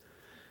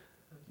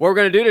What we're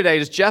going to do today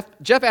is Jeff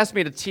asked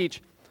me to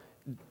teach.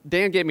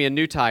 Dan gave me a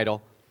new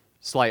title,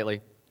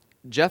 slightly.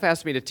 Jeff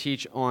asked me to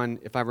teach on,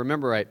 if I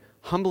remember right,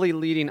 humbly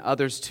leading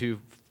others to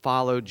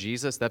follow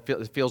Jesus. That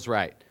feels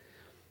right.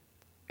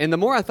 And the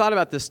more I thought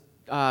about this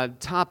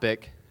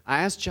topic,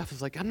 I asked Jeff, I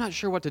was like, I'm not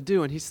sure what to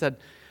do. And he said,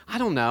 I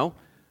don't know.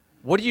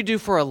 What do you do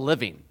for a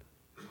living?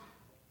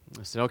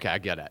 I said, okay, I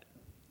get it.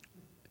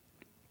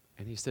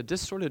 And he said,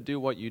 just sort of do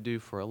what you do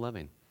for a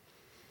living.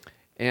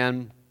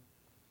 And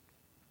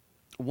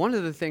one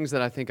of the things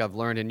that I think I've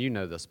learned, and you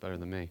know this better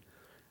than me,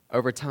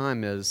 over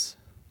time is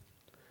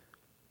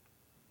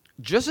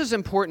just as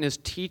important as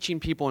teaching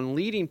people and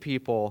leading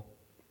people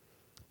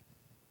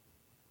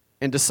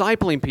and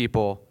discipling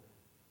people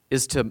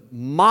is to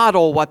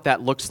model what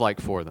that looks like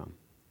for them.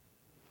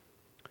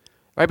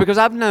 Right? Because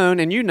I've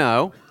known, and you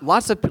know,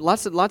 lots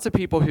of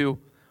people who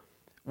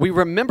we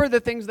remember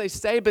the things they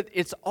say, but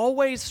it's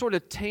always sort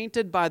of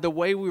tainted by the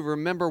way we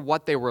remember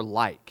what they were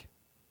like.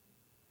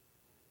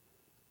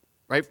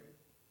 Right?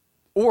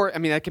 Or, I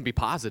mean, that can be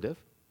positive.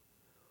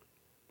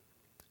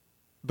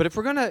 But if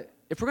we're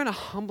gonna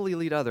humbly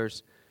lead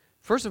others,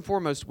 first and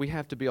foremost, we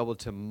have to be able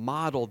to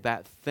model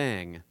that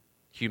thing,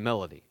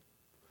 humility.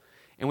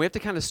 And we have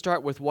to kind of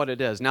start with what it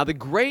is. Now, the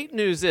great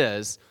news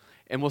is,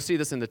 and we'll see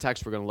this in the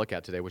text we're going to look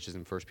at today, which is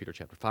in 1 Peter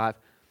chapter 5,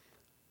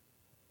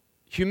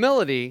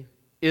 humility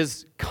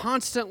is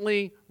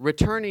constantly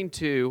returning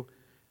to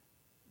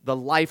the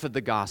life of the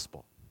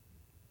gospel.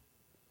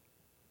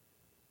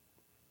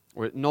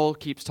 Where Noel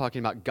keeps talking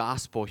about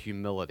gospel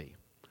humility.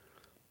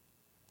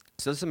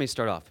 So let me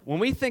start off. When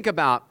we think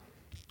about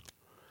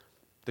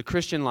the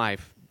Christian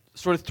life,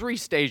 sort of three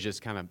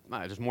stages,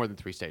 there's more than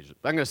three stages.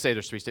 I'm going to say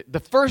there's three stages. The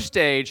first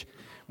stage,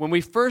 when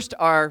we first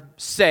are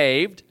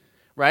saved,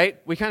 right,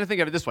 we kind of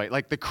think of it this way,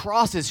 like the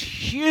cross is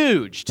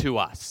huge to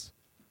us.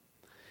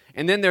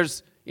 And then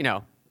there's,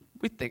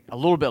 we think a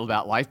little bit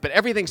about life, but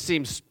everything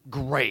seems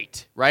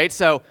great, right?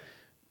 So,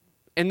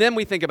 and then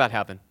we think about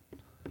heaven.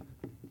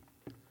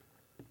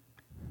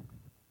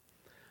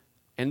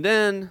 And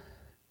then,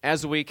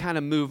 as we kind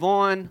of move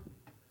on,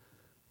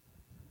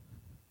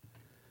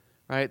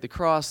 right, the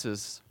cross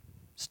is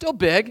still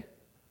big,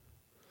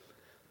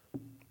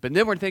 but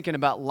then we're thinking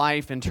about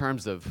life in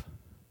terms of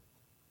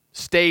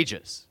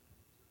stages,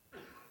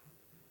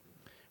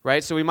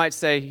 right? So we might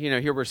say,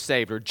 here we're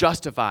saved or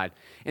justified.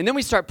 And then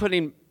we start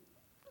putting,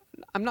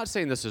 I'm not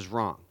saying this is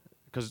wrong,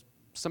 because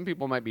some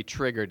people might be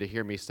triggered to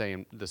hear me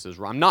saying this is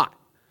wrong. I'm not.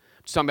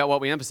 I'm just talking about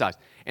what we emphasize.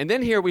 And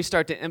then here we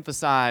start to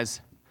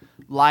emphasize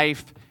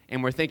life,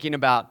 and we're thinking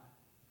about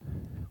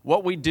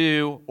what we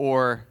do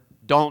or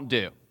don't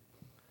do.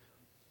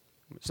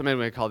 Somebody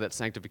may call that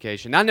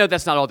sanctification. Now, I know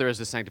that's not all there is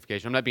to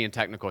sanctification. I'm not being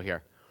technical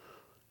here.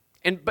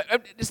 But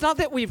it's not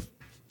that we've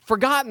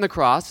forgotten the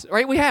cross,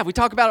 right? We have. We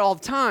talk about it all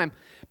the time,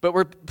 but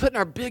we're putting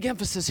our big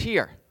emphasis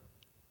here.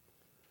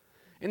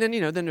 And then,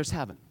 then there's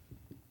heaven.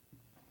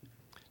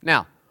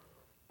 Now,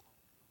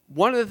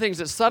 one of the things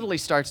that subtly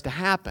starts to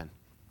happen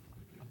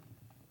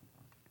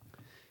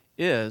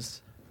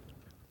is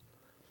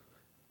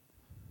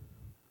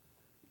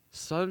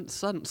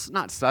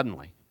not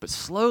suddenly, but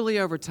slowly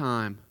over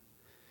time,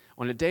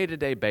 on a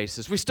day-to-day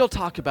basis, we still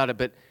talk about it,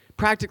 but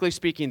practically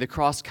speaking, the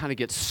cross kind of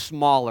gets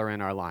smaller in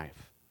our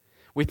life.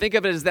 We think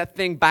of it as that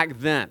thing back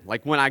then,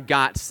 like when I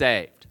got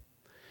saved,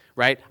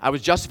 right? I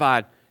was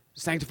justified,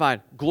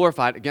 sanctified,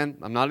 glorified. Again,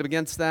 I'm not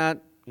against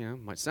that.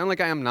 Might sound like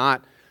I am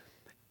not.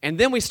 And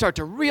then we start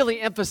to really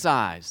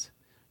emphasize,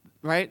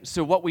 right?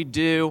 So what we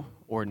do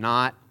or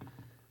not,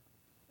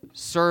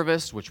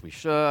 service, which we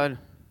should,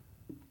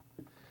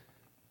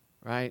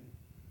 right?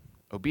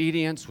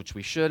 Obedience, which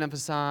we should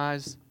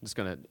emphasize.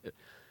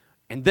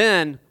 And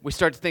then we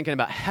start thinking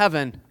about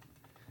heaven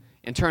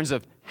in terms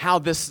of how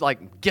this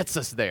gets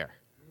us there.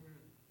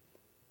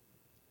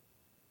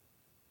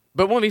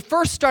 But when we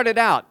first started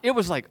out, it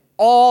was like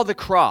all the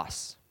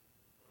cross.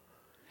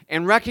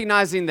 And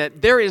recognizing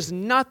that there is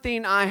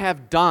nothing I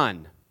have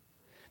done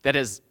that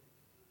has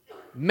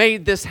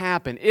made this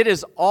happen. It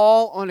is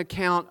all on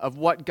account of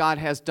what God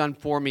has done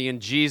for me in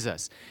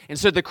Jesus. And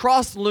so the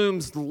cross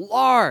looms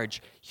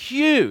large,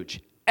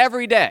 huge,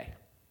 every day.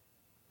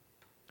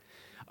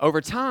 Over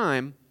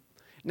time,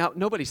 now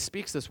nobody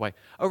speaks this way,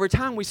 over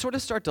time we sort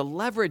of start to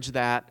leverage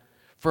that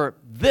for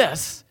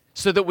this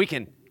so that we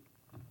can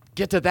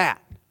get to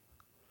that.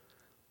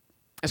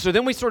 And so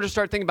then we sort of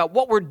start thinking about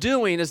what we're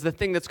doing is the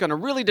thing that's going to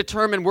really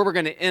determine where we're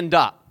going to end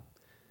up,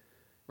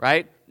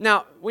 right?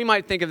 Now, we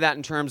might think of that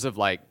in terms of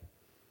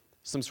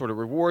some sort of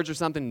rewards or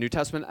something. The New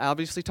Testament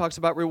obviously talks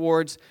about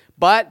rewards,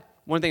 but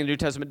one thing the New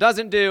Testament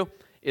doesn't do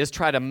is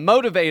try to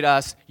motivate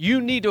us,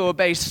 you need to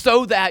obey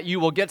so that you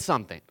will get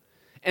something.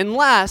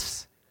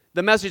 Unless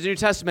the message of the New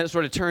Testament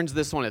sort of turns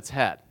this on its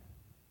head.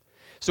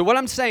 So what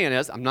I'm saying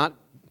is,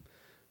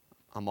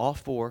 I'm all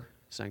for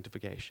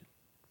sanctification.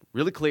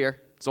 Really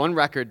clear. It's on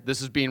record.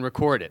 This is being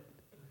recorded.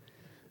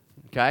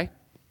 Okay?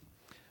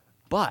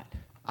 But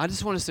I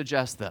just want to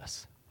suggest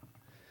this.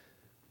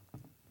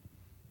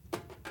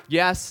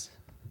 Yes,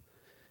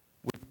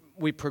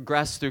 we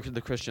progress through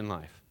the Christian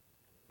life.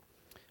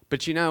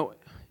 But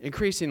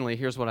Increasingly,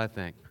 here's what I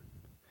think.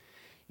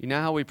 You know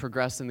how we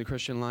progress in the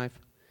Christian life?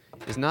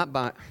 Is not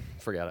by,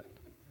 forget it.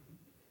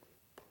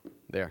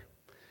 There.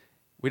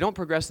 We don't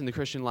progress in the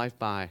Christian life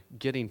by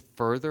getting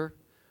further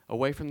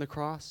away from the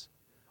cross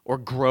or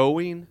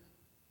growing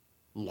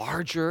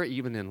larger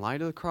even in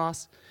light of the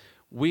cross.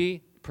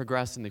 We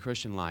progress in the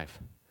Christian life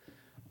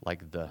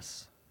like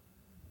this.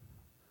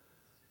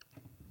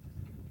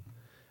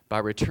 By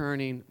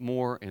returning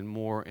more and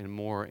more and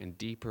more and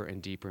deeper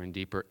and deeper and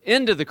deeper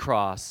into the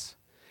cross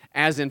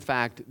as, in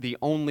fact, the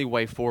only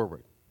way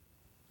forward.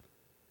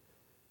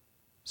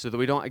 So that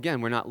we don't,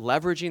 again, we're not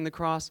leveraging the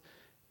cross.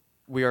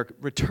 We are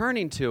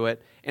returning to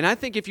it. And I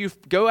think if you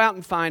go out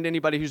and find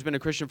anybody who's been a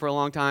Christian for a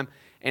long time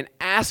and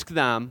ask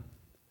them,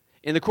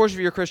 in the course of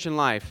your Christian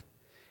life,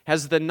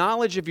 has the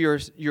knowledge of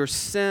your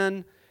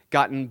sin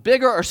gotten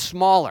bigger or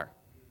smaller?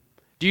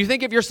 Do you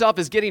think of yourself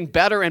as getting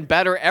better and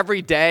better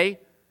every day?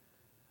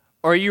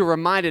 Or are you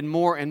reminded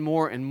more and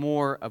more and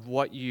more of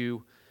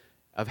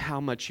of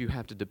how much you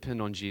have to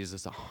depend on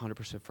Jesus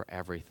 100% for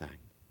everything?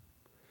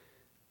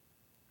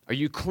 Are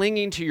you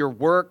clinging to your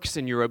works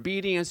and your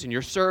obedience and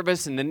your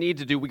service and the need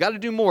to do, we got to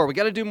do more, we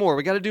got to do more,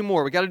 we got to do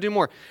more, we got to do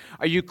more?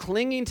 Are you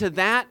clinging to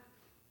that?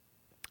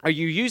 Are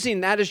you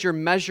using that as your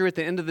measure at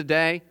the end of the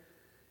day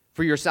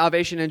for your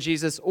salvation in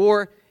Jesus?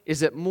 Or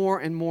is it more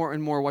and more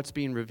and more what's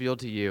being revealed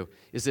to you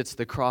is it's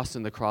the cross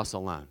and the cross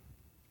alone?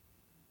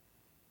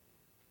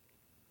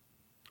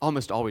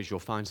 Almost always you'll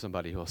find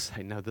somebody who will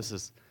say, no,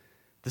 this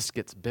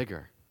gets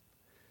bigger.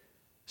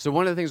 So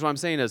one of the things what I'm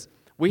saying is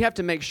we have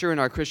to make sure in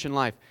our Christian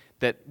life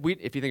that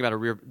if you think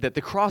about that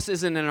the cross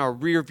isn't in our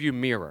rearview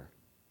mirror.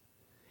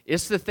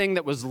 It's the thing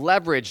that was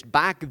leveraged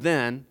back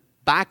then,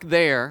 back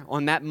there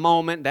on that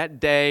moment, that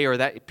day, or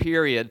that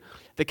period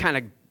that kind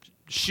of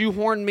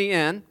shoehorned me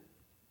in.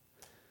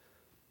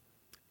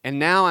 And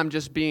now I'm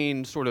just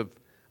being sort of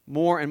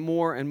more and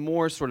more and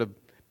more sort of,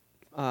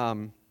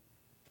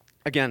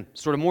 again,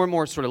 sort of more and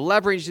more sort of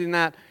leveraging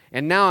that.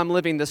 And now I'm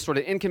living this sort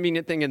of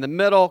inconvenient thing in the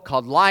middle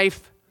called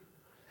life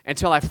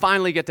until I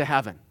finally get to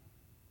heaven.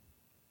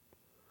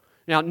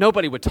 Now,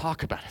 nobody would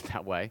talk about it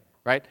that way,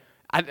 right?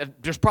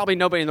 There's probably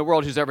nobody in the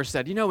world who's ever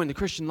said, you know, in the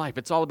Christian life,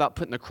 it's all about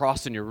putting the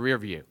cross in your rear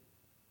view.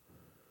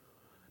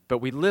 But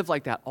we live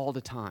like that all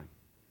the time.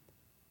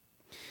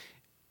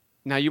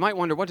 Now, you might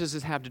wonder, what does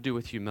this have to do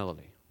with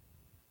humility?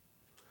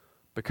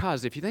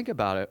 Because if you think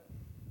about it,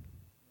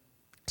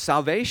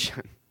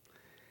 salvation,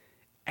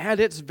 at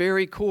its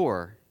very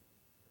core,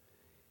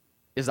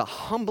 is a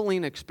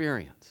humbling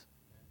experience.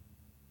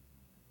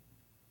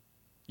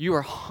 You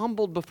are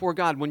humbled before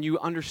God when you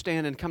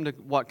understand and come to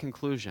what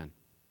conclusion?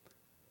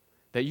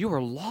 That you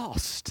are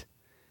lost.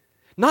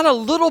 Not a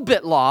little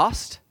bit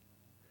lost.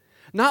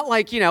 Not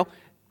like,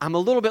 I'm a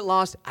little bit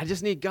lost. I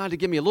just need God to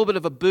give me a little bit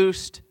of a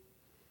boost.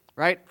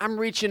 Right? I'm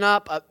reaching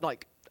up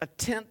like a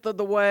tenth of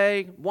the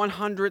way,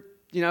 100th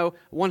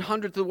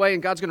of the way,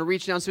 and God's going to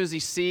reach down as soon as He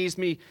sees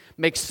me,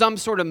 make some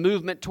sort of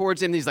movement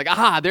towards Him. And He's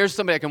like, there's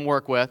somebody I can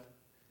work with.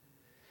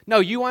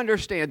 No, you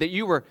understand that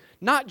you were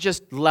not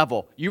just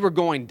level, you were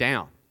going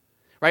down.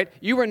 Right?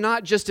 You were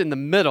not just in the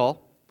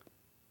middle.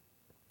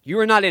 You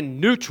were not in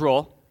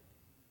neutral.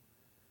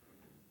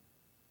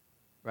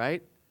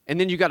 Right? And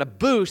then you got a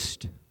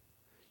boost.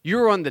 You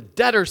were on the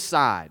debtor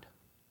side.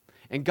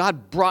 And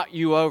God brought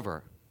you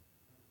over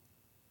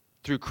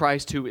through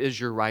Christ who is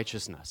your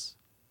righteousness.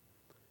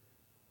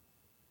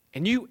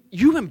 And you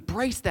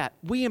embrace that.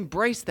 We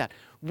embrace that.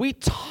 We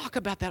talk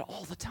about that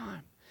all the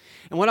time.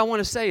 And what I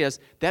want to say is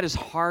that is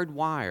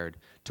hardwired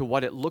to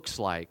what it looks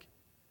like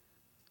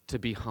to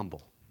be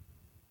humble.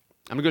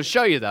 I'm going to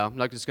show you, though. I'm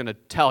not just going to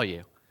tell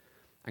you.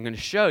 I'm going to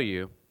show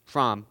you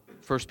from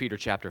 1 Peter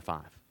chapter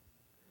 5.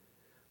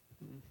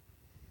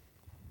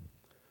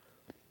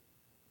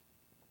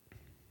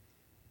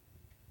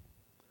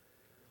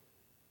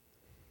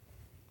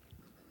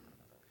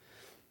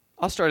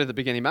 I'll start at the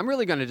beginning, but I'm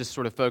really going to just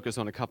sort of focus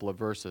on a couple of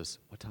verses.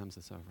 What time is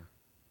this over?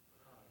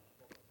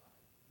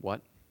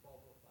 What?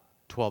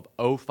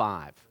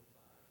 12:05.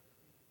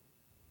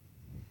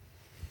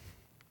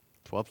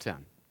 12:10.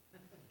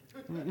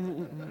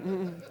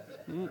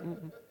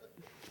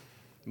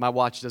 My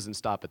watch doesn't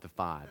stop at the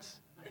 5s.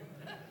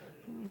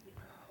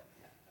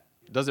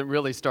 It doesn't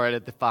really start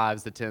at the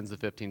 5s, the 10s, the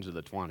 15s, or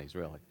the 20s,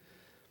 really.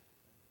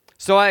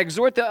 So I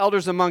exhort the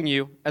elders among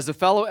you, as a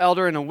fellow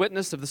elder and a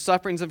witness of the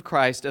sufferings of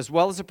Christ, as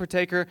well as a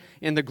partaker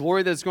in the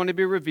glory that is going to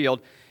be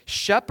revealed,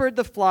 shepherd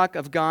the flock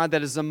of God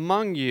that is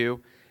among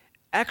you,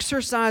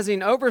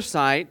 exercising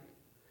oversight,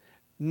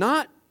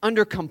 not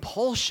under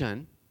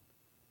compulsion.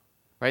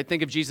 Right?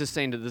 Think of Jesus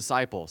saying to the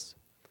disciples,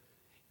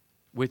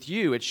 with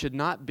you it should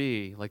not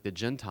be like the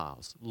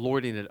Gentiles,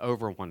 lording it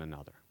over one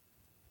another.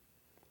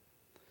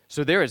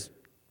 So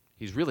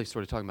he's really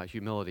sort of talking about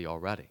humility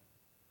already.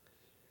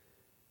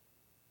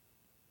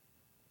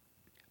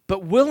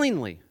 But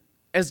willingly,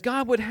 as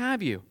God would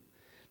have you,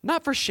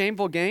 not for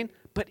shameful gain,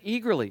 but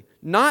eagerly,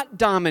 not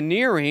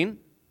domineering.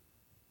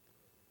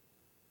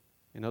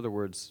 In other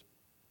words,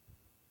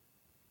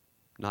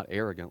 not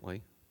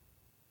arrogantly.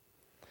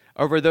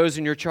 over those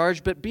in your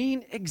charge, but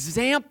being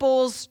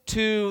examples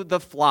to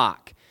the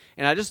flock.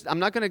 And I'm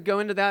not going to go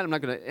into that. I'm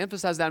not going to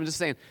emphasize that. I'm just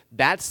saying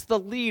that's the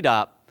lead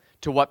up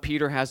to what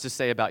Peter has to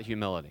say about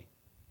humility.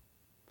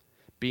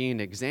 Being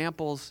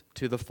examples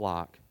to the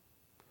flock.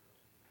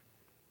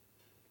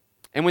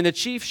 And when the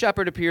chief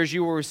shepherd appears,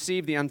 you will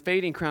receive the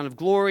unfading crown of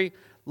glory.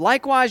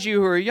 Likewise, you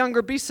who are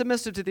younger, be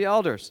submissive to the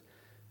elders.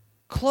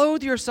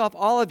 Clothe yourself,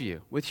 all of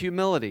you, with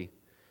humility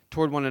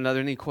toward one another.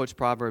 And he quotes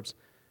Proverbs,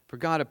 for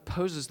God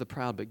opposes the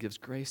proud, but gives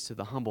grace to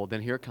the humble.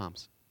 Then here it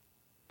comes.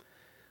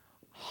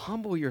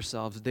 Humble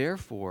yourselves,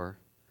 therefore,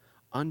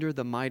 under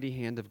the mighty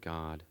hand of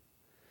God,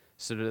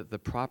 so that at the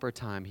proper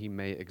time he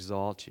may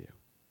exalt you,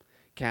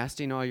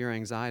 casting all your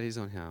anxieties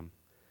on him,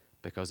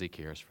 because he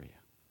cares for you.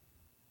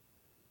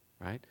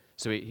 Right?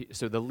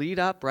 So the lead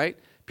up, right?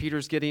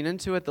 Peter's getting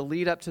into it. The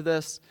lead up to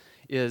this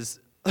is,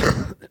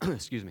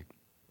 excuse me.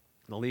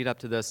 The lead up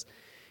to this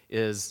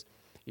is,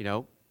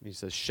 he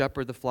says,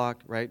 shepherd the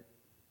flock, right?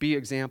 Be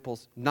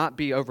examples, not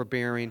be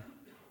overbearing,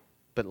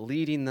 but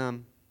leading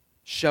them,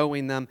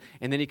 showing them.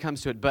 And then he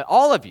comes to it, but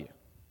all of you,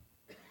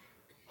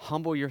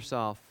 humble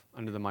yourself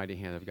under the mighty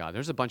hand of God.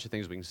 There's a bunch of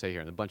things we can say here,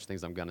 and a bunch of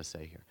things I'm going to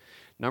say here.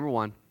 Number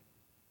one,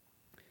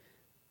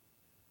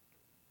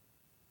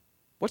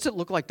 what's it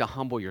look like to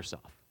humble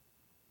yourself?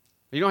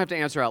 You don't have to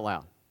answer out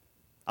loud.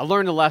 I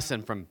learned a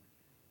lesson from,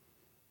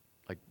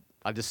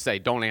 I just say,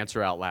 don't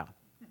answer out loud.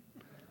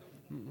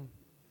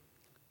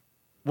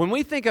 When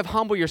we think of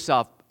humble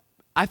yourself,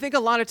 I think a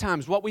lot of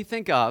times what we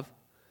think of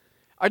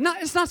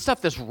it's not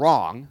stuff that's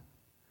wrong,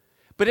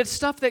 but it's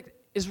stuff that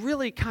is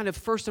really kind of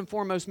first and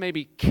foremost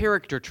maybe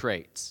character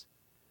traits.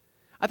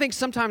 I think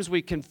sometimes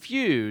we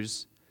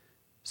confuse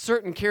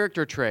certain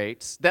character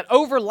traits that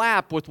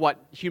overlap with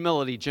what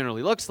humility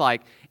generally looks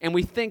like, and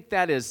we think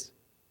that is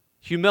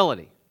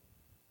humility.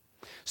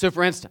 So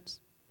for instance,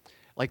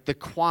 like the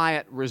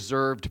quiet,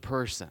 reserved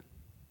person.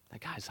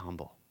 That guy's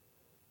humble.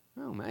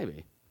 Oh,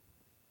 maybe.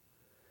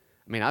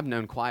 I mean, I've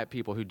known quiet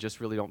people who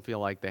just really don't feel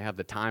like they have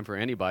the time for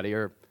anybody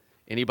or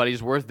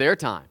anybody's worth their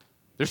time.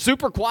 They're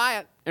super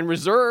quiet and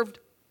reserved,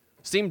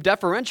 seem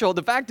deferential.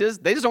 The fact is,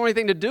 they just don't want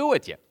anything to do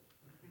with you.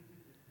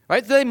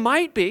 Right? So they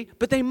might be,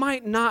 but they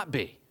might not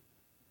be.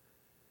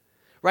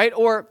 Right?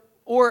 Or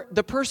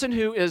the person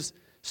who is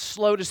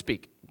slow to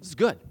speak. This is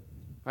good.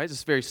 Right? This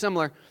is very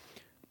similar.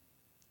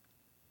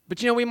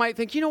 But we might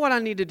think, you know what I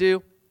need to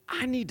do?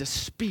 I need to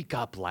speak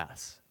up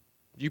less.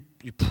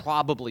 You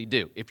probably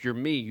do. If you're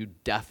me, you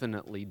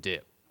definitely do.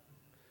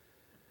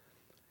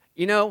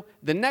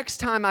 The next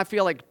time I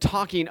feel like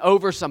talking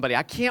over somebody,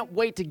 I can't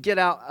wait to get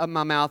out of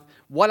my mouth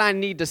what I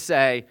need to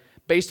say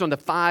based on the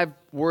 5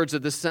 words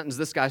of this sentence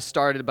this guy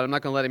started, but I'm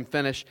not going to let him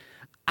finish.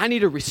 I need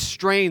to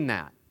restrain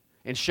that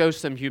and show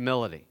some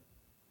humility.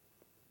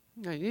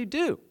 You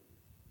do.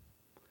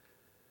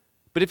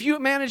 But if you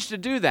manage to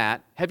do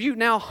that, have you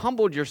now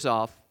humbled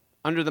yourself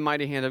under the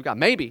mighty hand of God?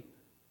 Maybe.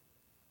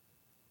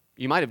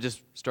 You might have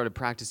just started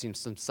practicing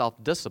some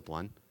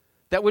self-discipline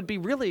that would be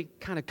really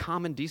kind of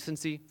common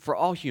decency for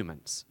all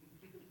humans.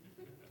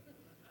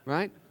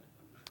 Right?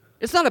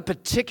 It's not a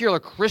particular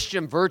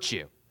Christian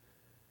virtue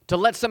to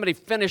let somebody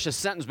finish a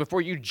sentence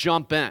before you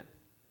jump in.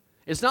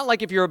 It's not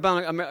like if you're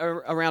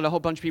around a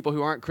whole bunch of people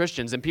who aren't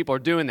Christians and people are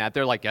doing that,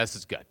 they're like, yes,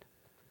 it's good.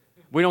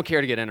 We don't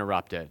care to get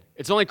interrupted.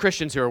 It's only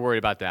Christians who are worried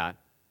about that.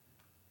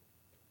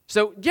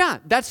 So, yeah,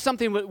 that's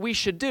something that we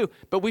should do,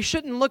 but we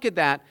shouldn't look at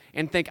that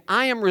and think,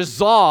 I am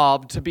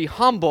resolved to be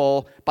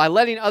humble by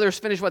letting others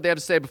finish what they have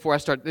to say before I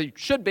start. You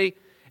should be,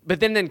 but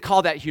then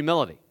call that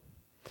humility.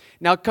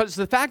 Now, because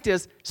the fact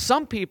is,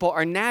 some people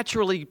are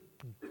naturally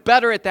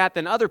better at that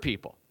than other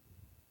people,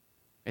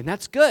 and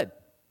that's good.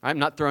 I'm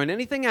not throwing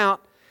anything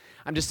out.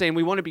 I'm just saying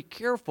we want to be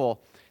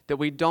careful that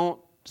we don't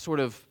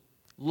sort of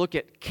look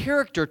at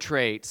character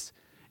traits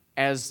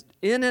as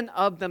in and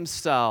of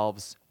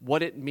themselves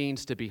what it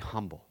means to be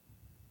humble.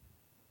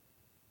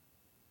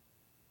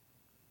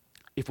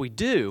 If we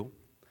do,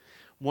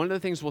 one of the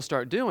things we'll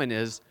start doing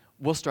is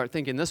we'll start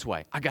thinking this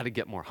way, I got to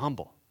get more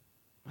humble.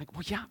 Like,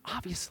 well, yeah,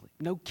 obviously,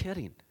 no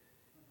kidding.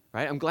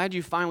 Right? I'm glad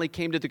you finally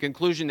came to the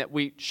conclusion that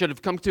we should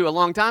have come to a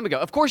long time ago.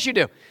 Of course you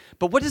do.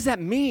 But what does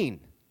that mean?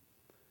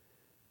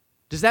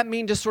 Does that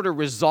mean just sort of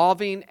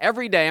resolving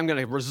every day, I'm going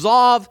to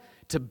resolve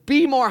to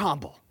be more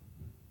humble?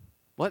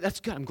 Well,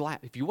 that's good. I'm glad.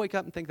 If you wake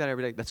up and think that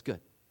every day, that's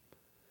good.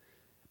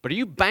 But are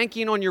you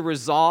banking on your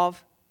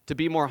resolve to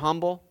be more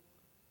humble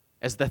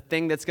as the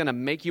thing that's going to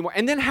make you more?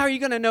 And then how are you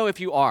going to know if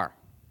you are?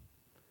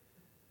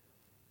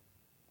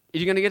 Are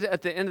you going to get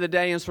at the end of the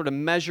day and sort of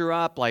measure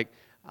up like,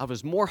 I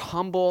was more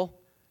humble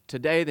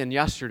today than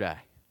yesterday.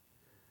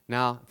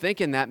 Now,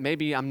 thinking that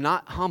maybe I'm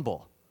not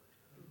humble,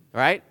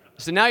 right?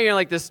 So now you're in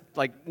like this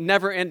like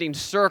never-ending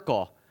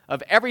circle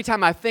of every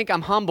time I think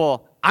I'm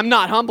humble, I'm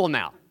not humble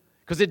now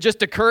because it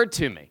just occurred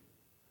to me,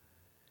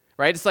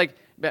 right? It's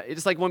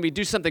like when we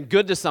do something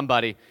good to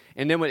somebody,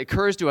 and then when it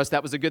occurs to us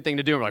that was a good thing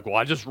to do, we're like, well,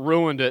 I just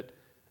ruined it.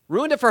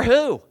 Ruined it for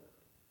who?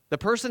 The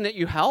person that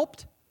you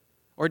helped?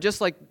 Or just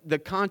like the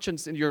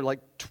conscience and you're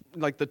like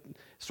the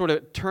sort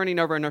of turning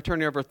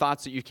over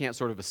thoughts that you can't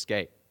sort of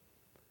escape?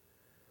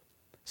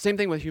 Same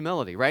thing with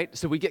humility, right?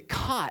 So we get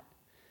caught.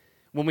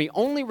 When we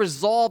only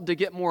resolve to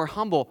get more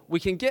humble, we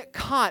can get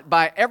caught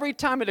by every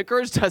time it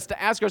occurs to us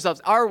to ask ourselves,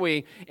 are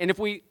we? And if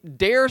we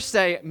dare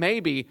say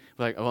maybe,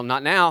 we're like, well,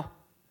 not now.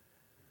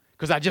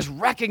 Because I just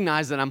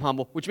recognize that I'm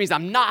humble, which means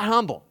I'm not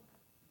humble.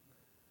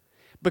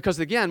 Because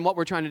again, what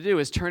we're trying to do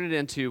is turn it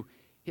into,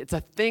 it's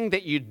a thing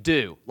that you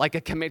do. Like a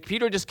command.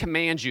 Peter just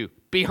commands you,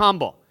 be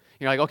humble.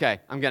 You're like,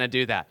 okay, I'm going to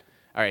do that.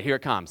 All right, here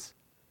it comes.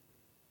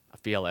 I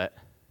feel it.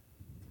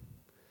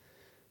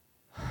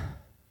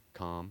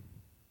 Calm.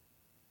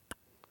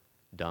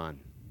 Done.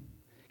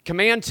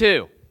 Command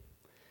 2,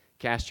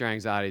 cast your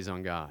anxieties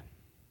on God.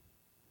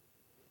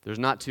 There's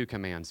not 2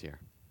 commands here.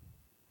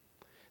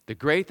 The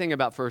great thing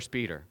about 1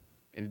 Peter,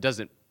 and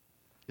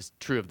it's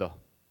true of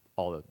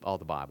all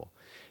the Bible,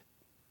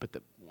 but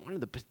one of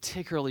the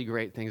particularly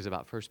great things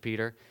about 1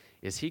 Peter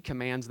is he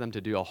commands them to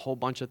do a whole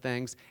bunch of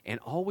things and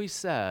always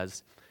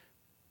says,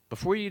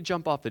 before you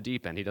jump off the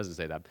deep end, he doesn't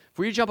say that,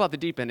 before you jump off the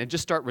deep end and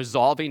just start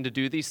resolving to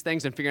do these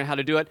things and figuring out how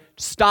to do it,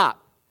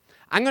 stop.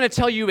 I'm going to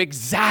tell you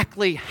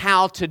exactly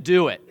how to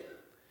do it.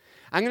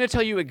 I'm going to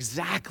tell you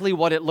exactly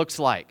what it looks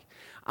like.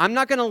 I'm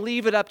not going to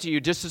leave it up to you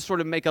just to sort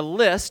of make a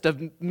list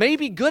of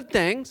maybe good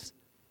things,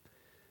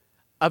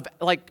 of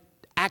like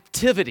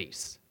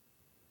activities.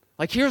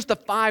 Like, here's the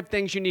 5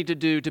 things you need to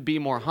do to be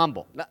more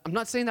humble. I'm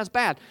not saying that's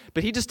bad,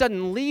 but he just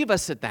doesn't leave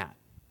us at that.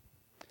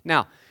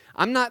 Now,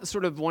 I'm not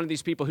sort of one of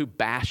these people who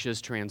bashes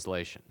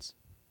translations.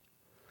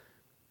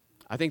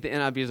 I think the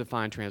NIV is a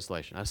fine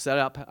translation.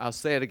 I'll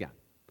say it again.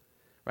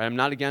 Right? I'm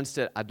not against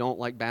it. I don't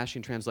like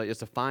bashing translation.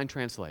 It's a fine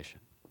translation.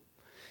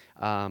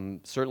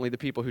 Certainly the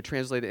people who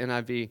translated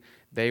NIV,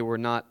 they were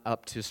not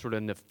up to sort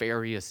of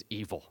nefarious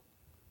evil.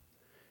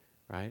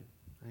 Right?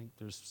 I think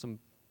there's some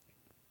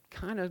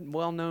kind of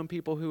well-known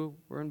people who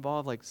were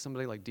involved, like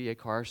somebody like D.A.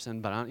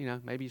 Carson, but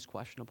maybe he's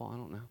questionable. I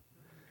don't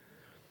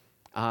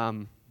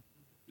know.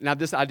 Now,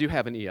 I do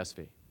have an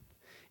ESV,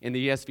 and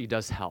the ESV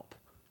does help.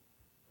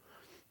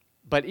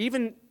 But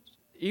even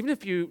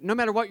if no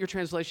matter what your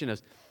translation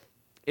is,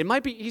 it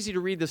might be easy to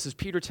read this as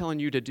Peter telling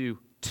you to do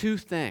 2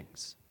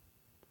 things.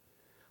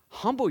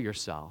 Humble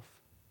yourself.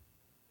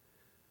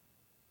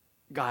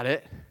 Got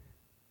it.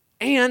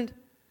 And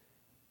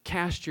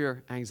cast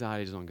your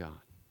anxieties on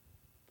God.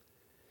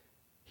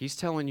 He's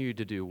telling you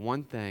to do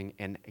one thing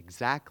and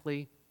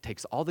exactly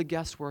takes all the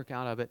guesswork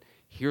out of it.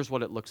 Here's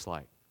what it looks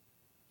like.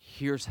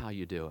 Here's how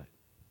you do it.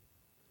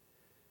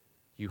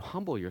 You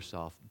humble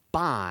yourself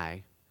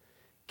by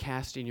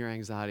casting your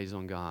anxieties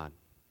on God.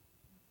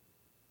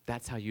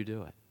 That's how you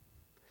do it.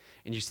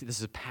 And you see this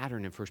is a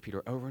pattern in 1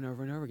 Peter over and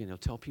over and over again. He'll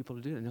tell people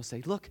to do it, and he'll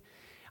say, look,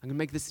 I'm going to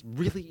make this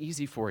really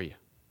easy for you.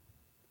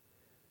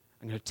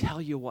 I'm going to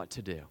tell you what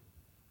to do.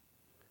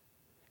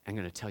 I'm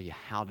going to tell you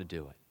how to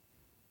do it.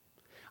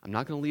 I'm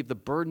not going to leave the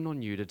burden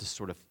on you to just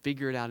sort of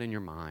figure it out in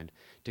your mind,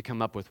 to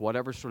come up with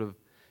whatever sort of,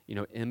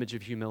 image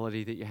of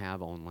humility that you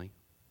have only.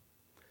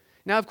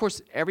 Now, of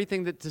course,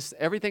 everything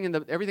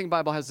the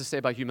Bible has to say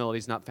about humility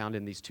is not found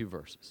in these 2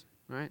 verses.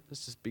 Right?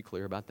 Let's just be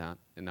clear about that,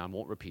 and I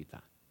won't repeat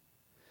that.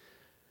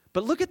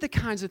 But look at the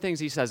kinds of things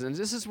he says, and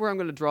this is where I'm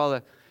going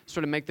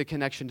to make the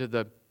connection to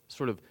the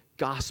sort of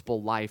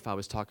gospel life I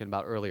was talking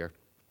about earlier.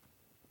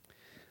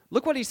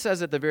 Look what he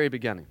says at the very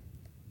beginning.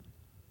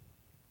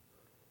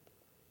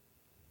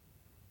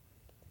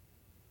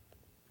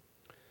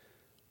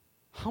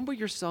 Humble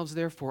yourselves,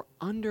 therefore,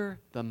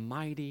 under the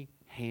mighty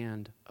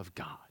hand of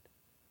God.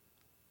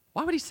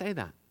 Why would he say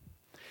that?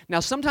 Now,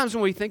 sometimes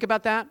when we think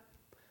about that,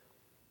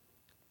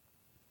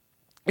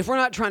 if we're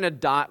not trying to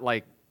dot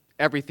like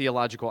every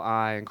theological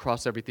I and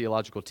cross every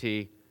theological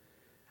T,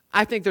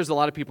 I think there's a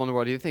lot of people in the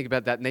world who think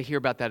about that and they hear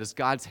about that as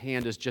God's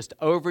hand is just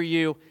over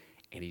you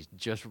and he's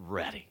just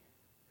ready.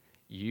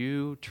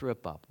 You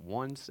trip up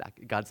 1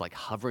 second, God's like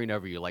hovering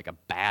over you like a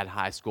bad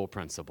high school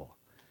principal.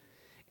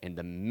 And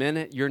the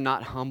minute you're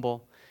not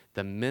humble,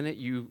 the minute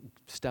you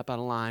step out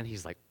of line,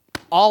 he's like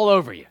all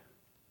over you.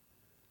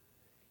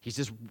 He's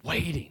just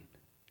waiting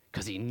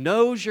because he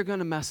knows you're going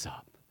to mess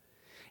up.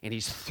 And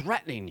he's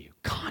threatening you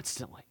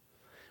constantly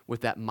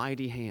with that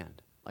mighty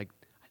hand. Like,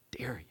 I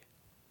dare you.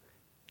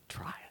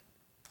 Try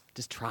it.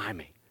 Just try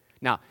me.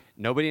 Now,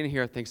 nobody in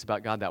here thinks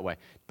about God that way.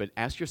 But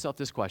ask yourself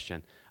this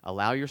question.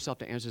 Allow yourself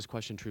to answer this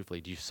question truthfully.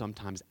 Do you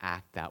sometimes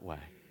act that way?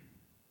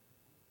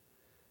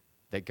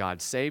 That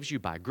God saves you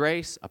by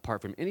grace,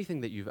 apart from anything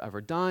that you've ever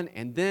done.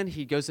 And then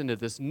he goes into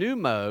this new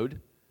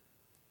mode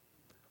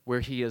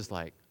where he is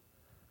like,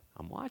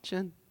 I'm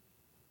watching.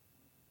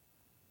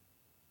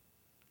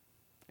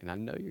 And I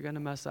know you're going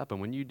to mess up.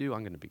 And when you do,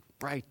 I'm going to be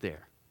right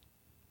there.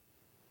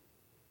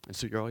 And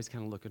so you're always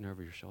kind of looking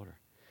over your shoulder,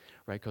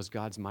 right? Because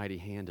God's mighty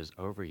hand is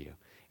over you.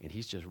 And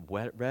he's just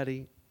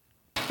ready.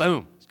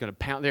 Boom. He's going to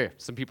pound. There,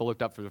 some people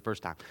looked up for the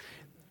first time.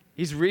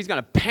 He's going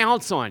to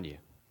pounce on you.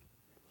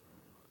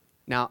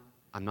 Now,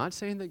 I'm not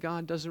saying that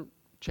God doesn't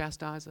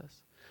chastise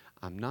us.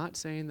 I'm not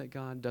saying that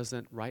God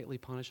doesn't rightly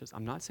punish us.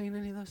 I'm not saying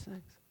any of those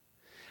things.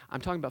 I'm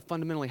talking about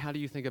fundamentally, how do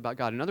you think about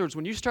God? In other words,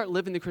 when you start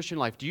living the Christian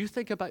life, do you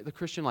think about the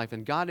Christian life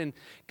and God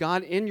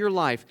in your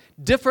life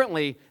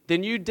differently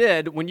than you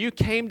did when you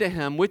came to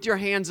Him with your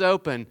hands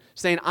open,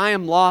 saying, I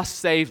am lost,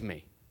 save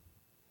me?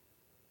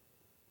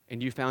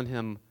 And you found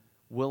Him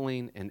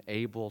willing and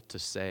able to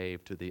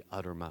save to the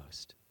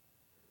uttermost.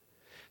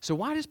 So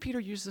why does Peter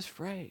use this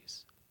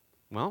phrase?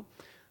 Well,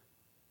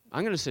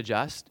 I'm going to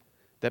suggest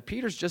that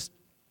Peter's just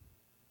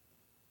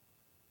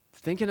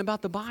thinking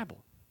about the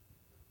Bible.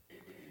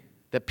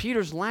 That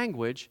Peter's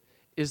language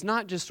is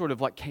not just sort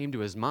of what came to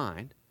his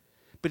mind,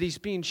 but he's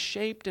being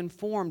shaped and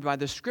formed by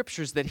the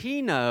Scriptures that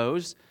he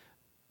knows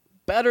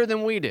better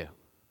than we do.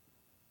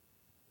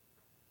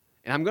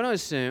 And I'm going to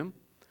assume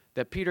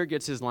that Peter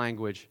gets his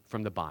language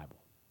from the Bible,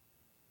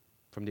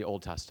 from the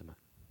Old Testament,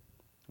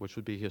 which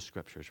would be his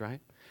Scriptures, right?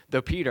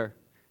 Though Peter,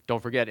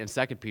 don't forget, in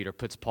 2 Peter,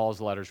 puts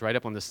Paul's letters right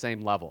up on the same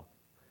level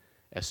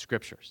as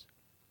Scriptures,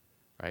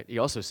 right? He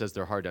also says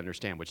they're hard to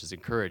understand, which is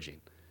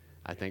encouraging,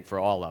 I think, for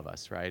all of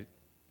us, right?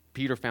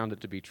 Peter found it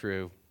to be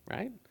true,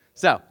 right?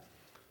 So,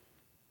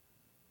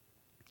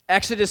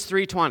 Exodus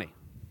 3:20.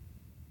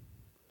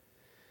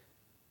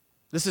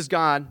 This is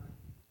God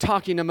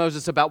talking to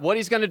Moses about what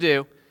he's going to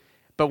do.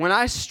 But when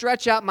I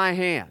stretch out my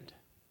hand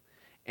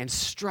and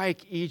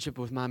strike Egypt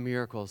with my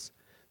miracles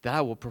that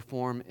I will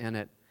perform in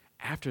it,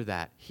 after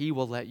that, he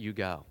will let you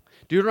go.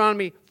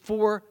 Deuteronomy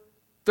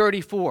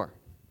 4:34.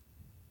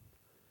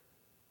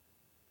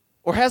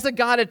 Or has a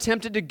God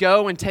attempted to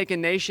go and take a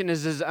nation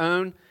as his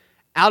own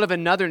out of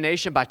another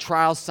nation by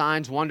trials,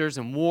 signs, wonders,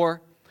 and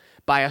war,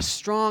 by a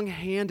strong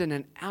hand and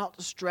an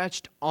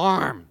outstretched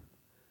arm,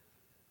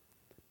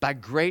 by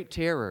great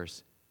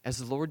terrors, as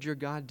the Lord your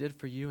God did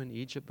for you in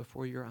Egypt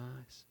before your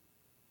eyes?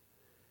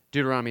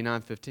 Deuteronomy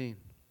 9:15.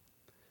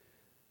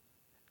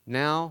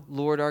 Now,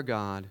 Lord our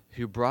God,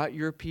 who brought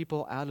your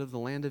people out of the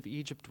land of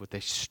Egypt with a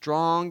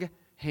strong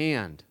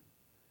hand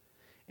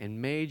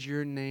and made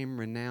your name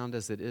renowned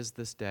as it is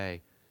this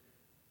day,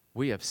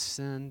 we have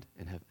sinned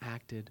and have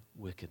acted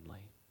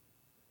wickedly.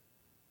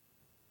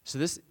 So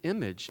this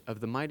image of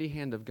the mighty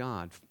hand of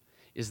God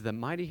is the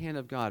mighty hand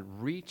of God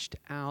reached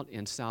out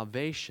in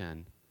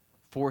salvation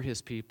for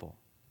his people.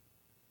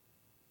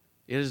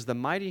 It is the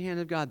mighty hand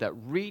of God that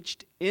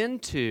reached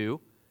into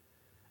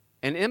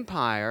an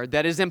empire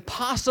that is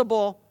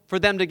impossible for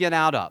them to get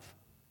out of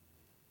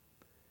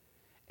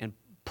and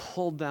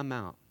pulled them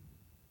out.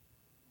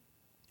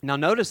 Now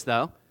notice,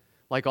 though,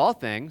 like all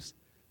things,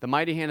 the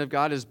mighty hand of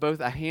God is both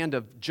a hand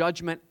of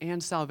judgment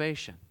and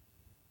salvation.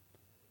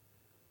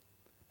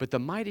 But the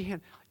mighty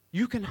hand,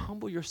 you can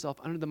humble yourself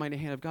under the mighty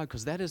hand of God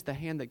because that is the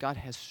hand that God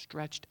has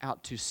stretched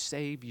out to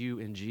save you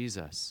in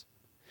Jesus.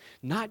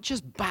 Not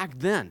just back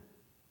then.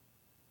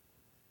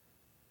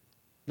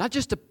 Not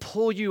just to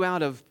pull you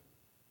out of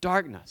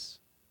darkness.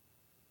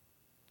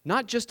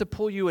 Not just to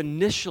pull you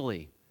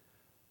initially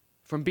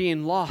from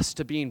being lost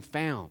to being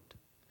found,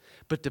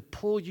 but to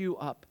pull you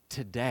up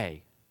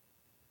today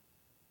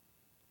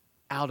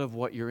out of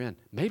what you're in.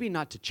 Maybe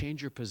not to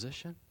change your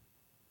position,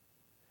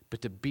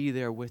 but to be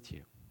there with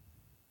you.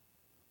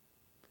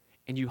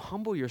 And you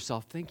humble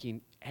yourself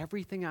thinking,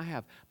 everything I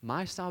have,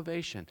 my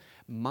salvation,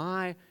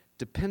 my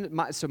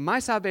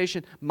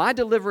salvation, my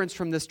deliverance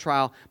from this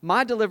trial,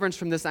 my deliverance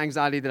from this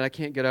anxiety that I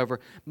can't get over,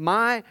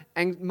 my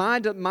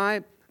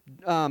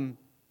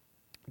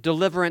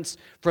deliverance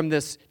from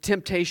this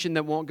temptation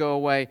that won't go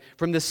away,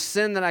 from this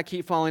sin that I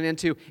keep falling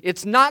into,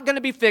 it's not going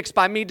to be fixed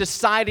by me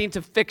deciding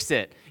to fix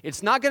it.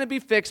 It's not going to be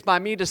fixed by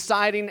me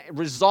deciding,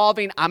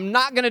 resolving, I'm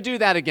not going to do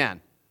that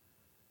again.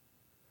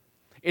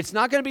 It's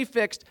not going to be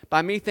fixed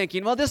by me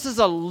thinking, well, this is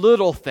a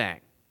little thing.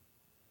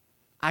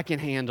 I can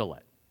handle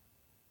it.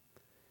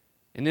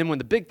 And then when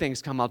the big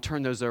things come, I'll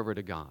turn those over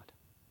to God.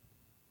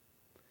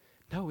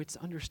 No, it's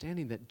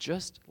understanding that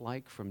just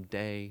like from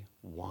day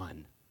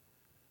one,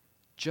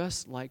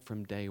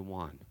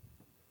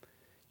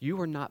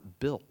 you are not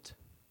built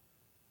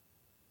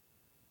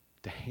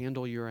to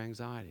handle your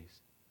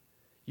anxieties.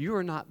 You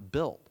are not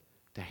built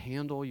to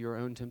handle your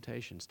own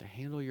temptations, to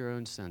handle your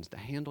own sins, to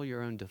handle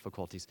your own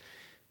difficulties.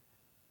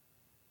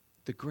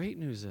 The great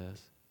news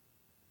is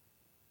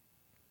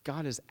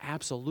God is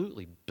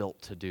absolutely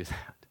built to do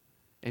that.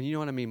 And you know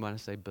what I mean when I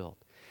say built.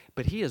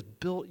 But he has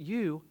built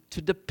you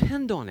to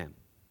depend on him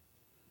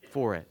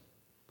for it.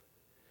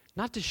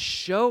 Not to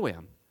show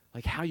him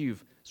like how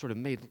you've sort of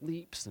made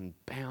leaps and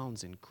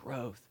bounds and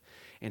growth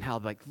and how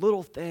like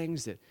little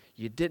things that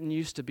you didn't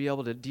used to be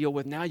able to deal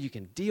with, now you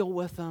can deal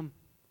with them.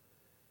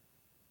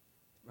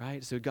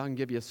 Right? So God can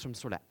give you some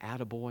sort of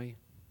attaboy.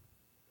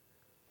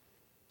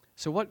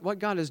 So what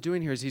God is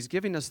doing here is he's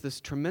giving us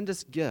this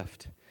tremendous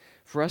gift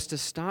for us to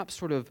stop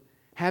sort of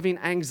having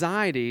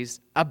anxieties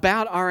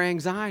about our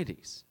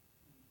anxieties.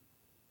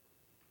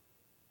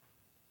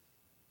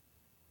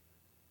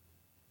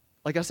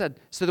 Like I said,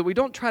 so that we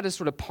don't try to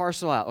sort of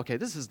parcel out, okay,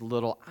 this is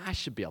little, I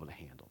should be able to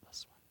handle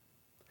this one.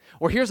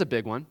 Or here's a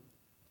big one,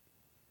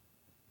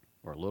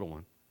 or a little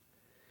one.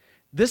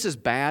 This is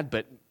bad,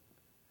 but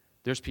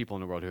there's people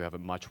in the world who have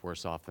it much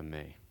worse off than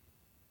me.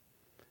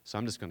 So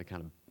I'm just going to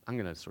I'm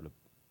going to sort of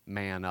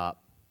man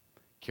up,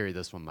 carry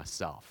this one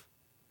myself.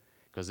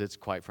 Because it's,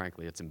 quite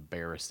frankly, it's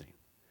embarrassing.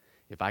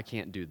 If I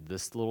can't do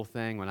this little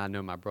thing when I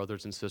know my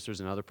brothers and sisters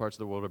in other parts of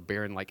the world are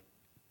bearing, like,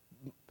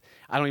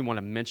 I don't even want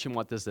to mention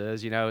what this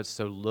is, it's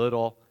so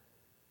little,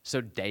 so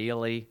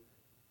daily.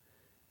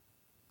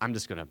 I'm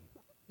just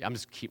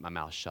keep my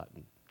mouth shut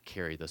and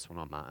carry this one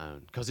on my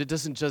own. Because it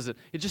just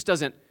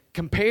doesn't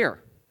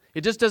compare.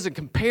 It just doesn't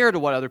compare to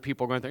what other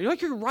people are going through.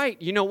 You're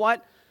right. You know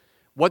what?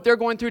 What they're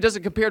going through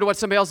doesn't compare to what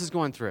somebody else is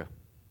going through.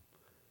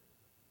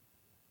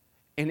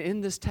 And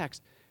in this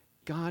text,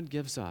 God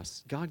gives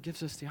us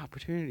the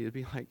opportunity to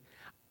be like,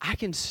 I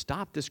can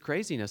stop this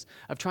craziness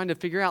of trying to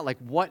figure out like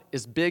what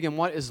is big and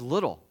what is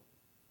little.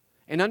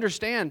 And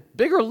understand,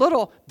 big or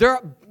little,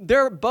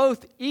 they're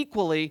both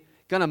equally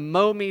going to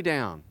mow me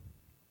down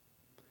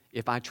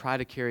if I try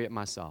to carry it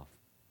myself.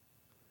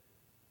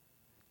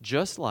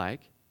 Just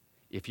like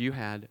if you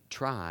had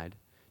tried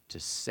to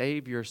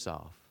save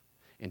yourself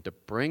and to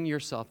bring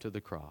yourself to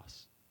the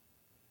cross,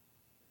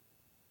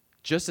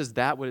 just as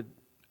that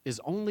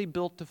is only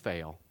built to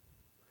fail,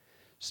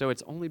 so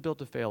it's only built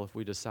to fail if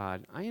we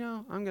decide,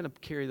 I'm going to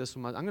carry this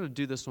one. I'm going to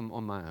do this one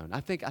on my own. I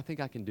think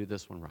I can do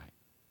this one right.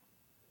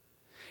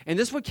 And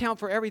this would count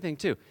for everything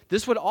too.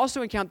 This would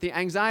also account the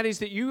anxieties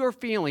that you are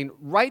feeling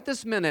right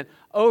this minute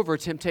over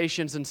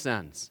temptations and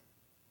sins.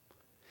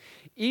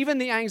 Even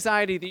the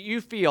anxiety that you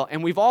feel,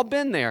 and we've all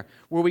been there,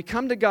 where we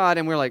come to God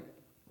and we're like,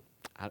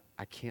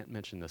 I can't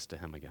mention this to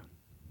him again.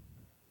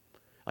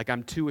 Like,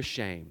 I'm too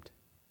ashamed.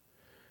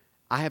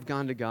 I have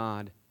gone to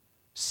God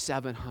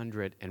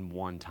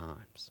 701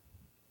 times.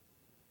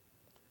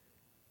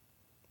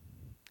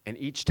 And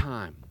each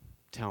time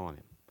telling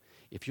him,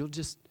 if you'll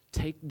just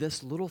take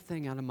this little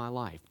thing out of my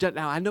life.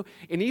 Now, I know,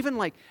 and even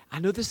like, I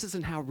know this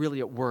isn't how really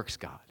it works,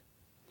 God.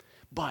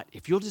 But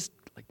if you'll just,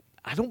 like,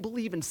 I don't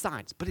believe in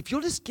signs, but if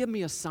you'll just give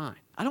me a sign.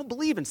 I don't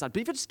believe in signs,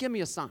 but if you'll just give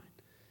me a sign.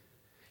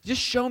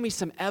 Just show me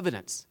some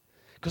evidence,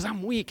 because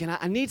I'm weak and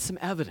I need some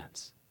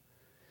evidence.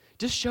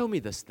 Just show me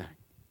this thing.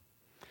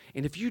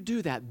 And if you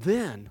do that,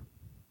 then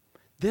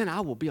I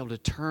will be able to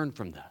turn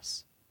from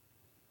this.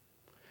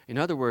 In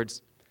other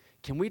words,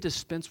 can we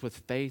dispense with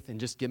faith and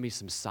just give me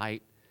some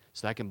sight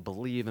so I can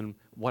believe in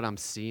what I'm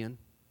seeing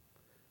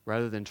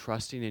rather than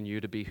trusting in you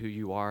to be who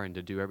you are and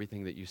to do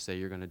everything that you say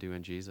you're going to do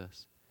in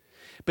Jesus?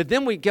 But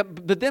then we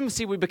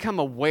become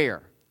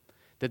aware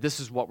that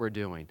this is what we're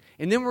doing.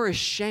 And then we're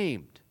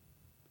ashamed.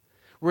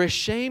 We're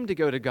ashamed to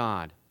go to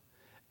God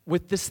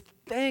with this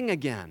thing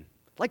again.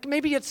 Like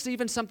maybe it's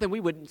even something we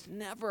would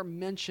never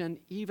mention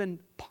even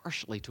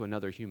partially to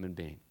another human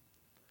being.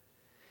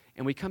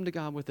 And we come to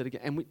God with it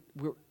again, and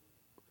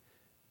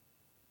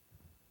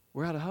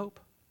we're out of hope.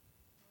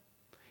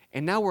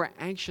 And now we're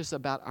anxious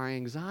about our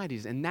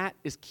anxieties, and that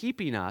is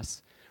keeping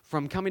us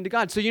from coming to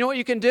God. So you know what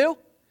you can do?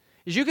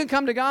 Is you can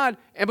come to God,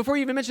 and before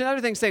you even mention other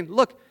things, saying,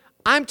 look,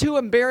 I'm too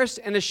embarrassed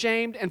and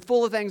ashamed and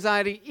full of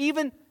anxiety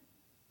even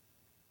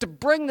to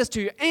bring this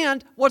to you.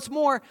 And what's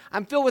more,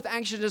 I'm filled with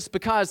anxiousness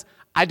because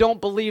I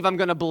don't believe I'm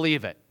going to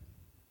believe it.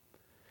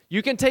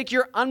 You can take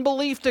your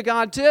unbelief to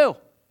God too.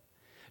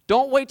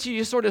 Don't wait till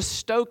you sort of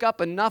stoke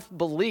up enough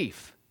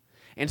belief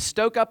and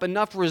stoke up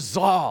enough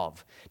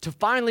resolve to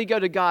finally go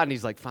to God, and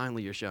he's like,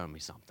 finally, you're showing me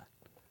something.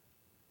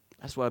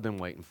 That's what I've been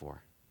waiting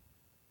for.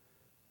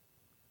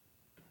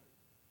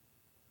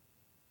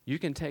 You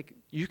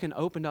can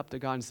open up to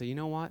God and say, you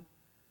know what?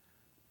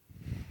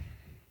 I'm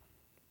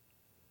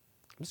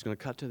just going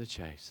to cut to the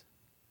chase.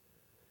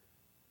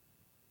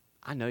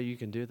 I know you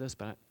can do this,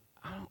 but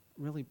I don't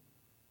really,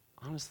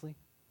 honestly,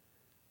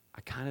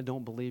 I kind of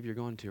don't believe you're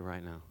going to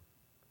right now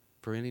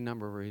for any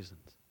number of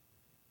reasons.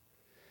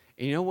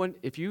 And you know what?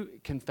 If you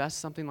confess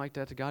something like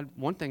that to God,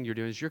 one thing you're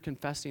doing is you're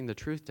confessing the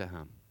truth to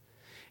him.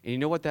 And you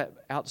know what that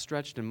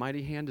outstretched and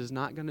mighty hand is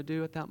not going to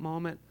do at that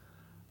moment?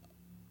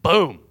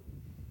 Boom.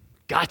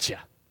 Gotcha.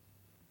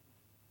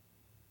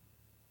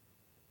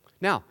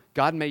 Now,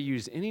 God may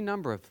use any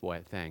number of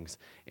things,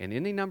 and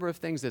any number of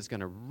things that's going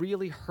to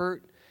really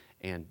hurt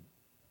and,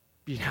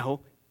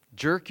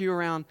 jerk you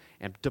around,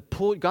 and to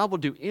pull. God will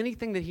do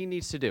anything that he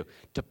needs to do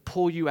to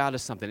pull you out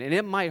of something. And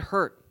it might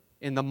hurt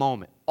in the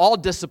moment. All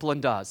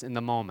discipline does in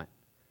the moment.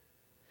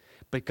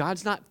 But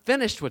God's not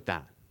finished with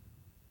that.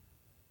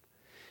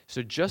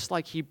 So just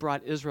like he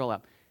brought Israel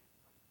up,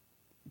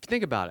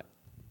 think about it.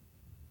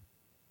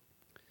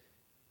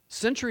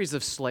 Centuries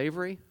of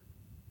slavery,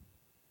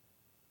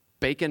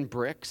 baking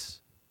bricks,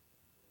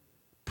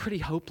 pretty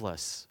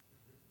hopeless.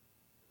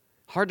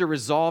 Hard to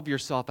resolve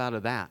yourself out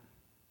of that.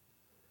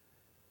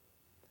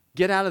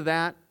 Get out of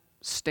that,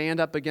 stand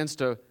up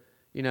against a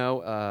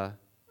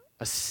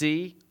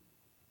sea,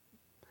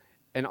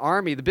 an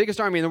army, the biggest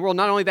army in the world.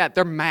 Not only that,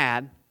 they're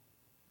mad.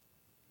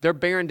 They're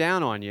bearing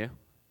down on you.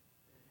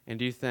 And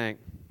do you think,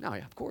 no,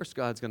 of course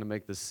God's going to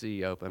make the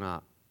sea open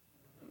up.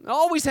 It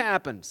always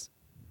happens.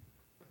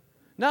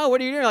 No,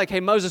 what are you doing? Like, hey,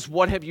 Moses,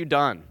 what have you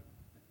done?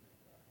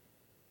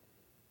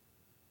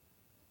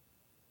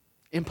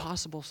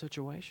 Impossible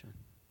situation.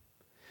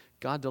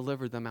 God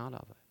delivered them out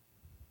of it.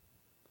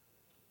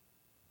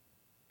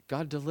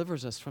 God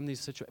delivers us from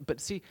these situations.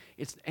 But see,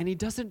 and he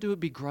doesn't do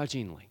it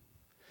begrudgingly.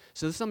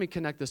 So let me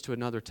connect this to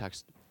another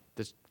text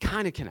that's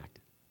kind of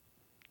connected.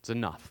 It's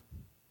enough.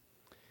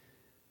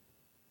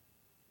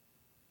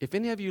 If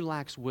any of you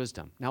lacks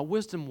wisdom, now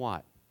wisdom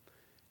what?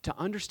 To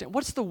understand,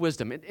 what's the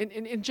wisdom?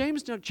 In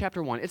James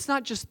chapter 1, it's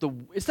not just,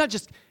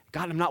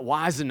 God, I'm not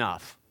wise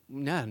enough.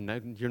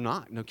 No, you're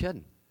not. No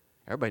kidding.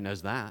 Everybody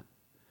knows that.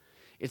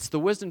 It's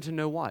the wisdom to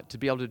know what? To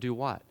be able to do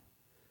what?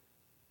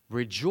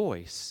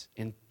 Rejoice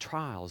in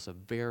trials of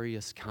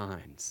various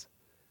kinds.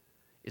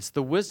 It's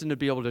the wisdom to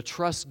be able to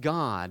trust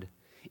God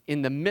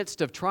in the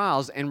midst of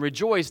trials and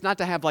rejoice, not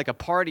to have like a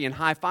party and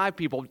high-five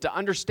people, to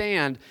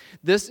understand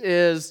this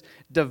is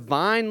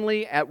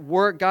divinely at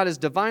work. God is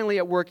divinely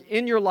at work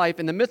in your life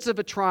in the midst of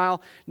a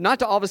trial, not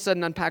to all of a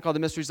sudden unpack all the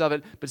mysteries of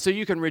it, but so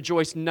you can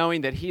rejoice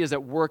knowing that he is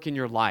at work in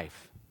your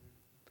life.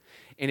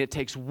 And it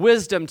takes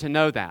wisdom to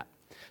know that.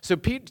 So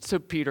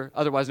Peter,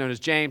 otherwise known as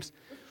James,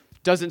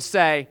 doesn't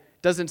say,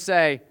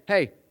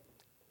 hey,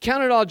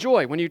 count it all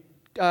joy when you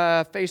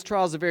face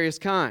trials of various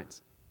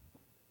kinds.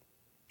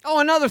 Oh,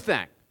 another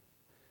thing.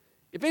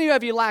 If any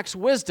of you lacks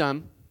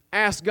wisdom,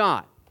 ask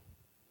God.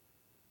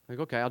 Like,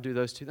 okay, I'll do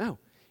those two. No,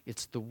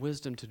 it's the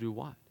wisdom to do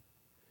what?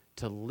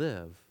 To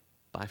live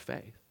by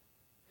faith.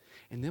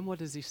 And then what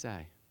does he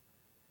say?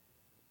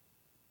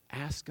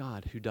 Ask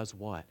God who does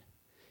what?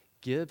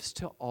 Gives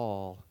to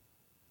all.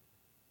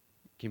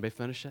 Can anybody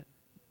finish it?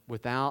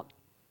 Without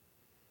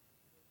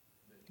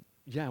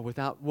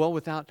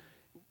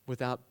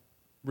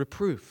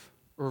reproof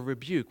or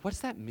rebuke. What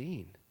does that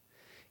mean?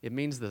 It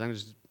means that, I'm going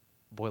to just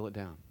boil it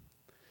down.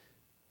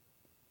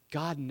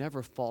 God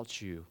never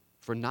faults you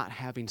for not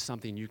having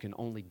something you can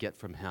only get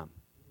from him.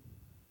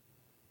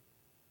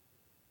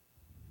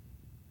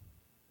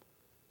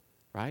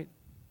 Right?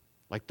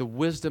 Like the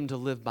wisdom to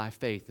live by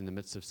faith in the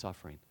midst of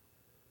suffering.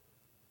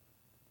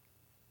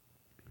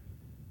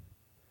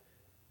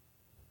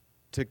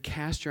 To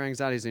cast your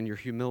anxieties and your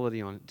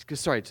humility on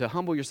it. To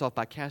humble yourself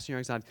by casting your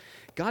anxieties.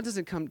 God,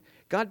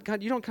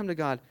 you don't come to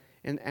God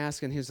and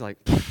ask, and he's like,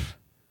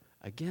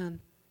 again,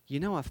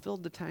 I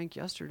filled the tank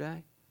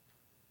yesterday.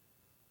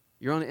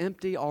 You're on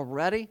empty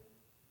already?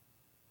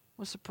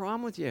 What's the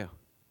problem with you?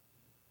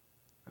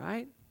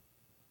 Right?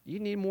 You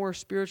need more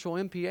spiritual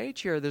MPH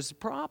here. There's a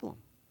problem.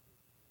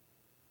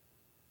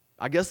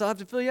 I guess I'll have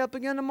to fill you up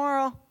again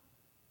tomorrow.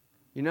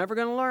 You're never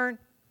going to learn.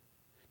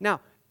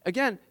 Now,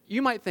 again,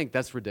 you might think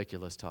that's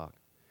ridiculous talk.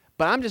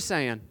 But I'm just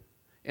saying,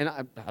 and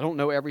I don't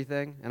know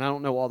everything, and I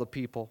don't know all the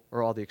people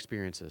or all the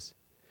experiences.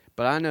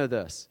 But I know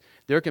this.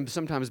 There can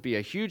sometimes be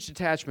a huge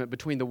detachment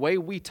between the way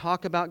we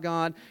talk about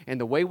God and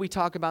the way we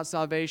talk about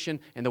salvation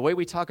and the way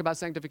we talk about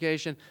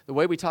sanctification, the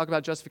way we talk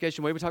about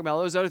justification, the way we talk about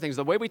all those other things,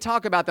 the way we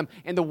talk about them,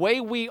 and the way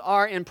we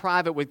are in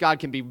private with God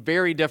can be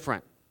very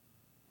different.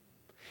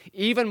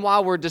 Even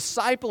while we're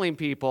discipling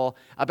people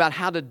about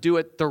how to do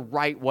it the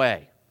right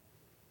way.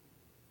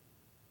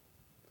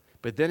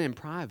 But then in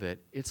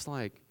private, it's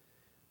like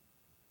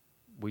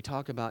we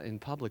talk about, in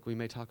public, we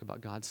may talk about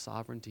God's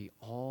sovereignty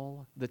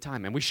all the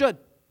time, and we should.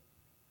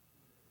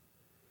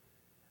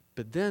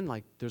 But then,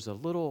 there's a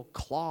little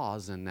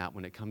clause in that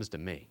when it comes to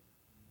me,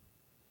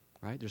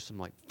 right? There's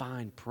some,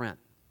 fine print.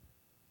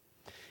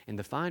 And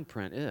the fine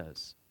print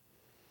is,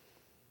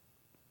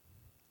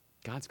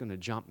 God's going to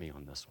jump me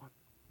on this one.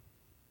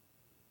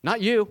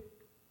 Not you.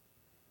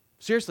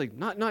 Seriously,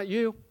 not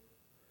you.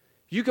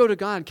 You go to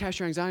God and cast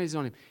your anxieties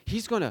on him.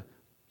 He's going to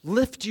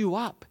lift you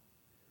up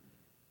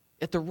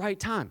at the right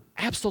time.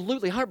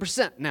 Absolutely,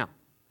 100%. Now,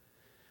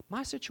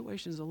 my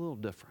situation is a little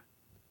different.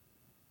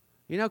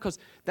 Because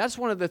that's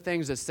one of the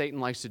things that Satan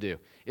likes to do,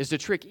 is to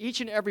trick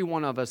each and every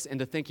one of us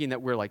into thinking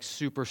that we're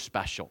super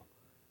special.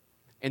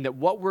 And that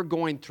what we're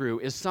going through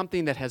is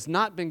something that has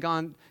not been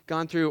gone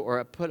through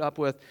or put up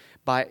with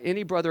by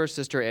any brother or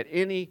sister at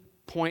any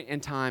point in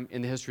time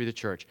in the history of the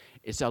church.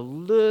 It's a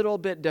little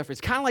bit different.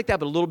 It's kind of like that,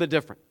 but a little bit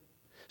different.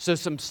 So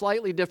some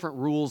slightly different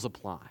rules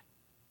apply.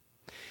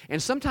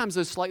 And sometimes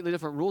those slightly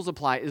different rules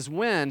apply is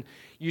when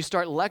you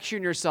start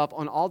lecturing yourself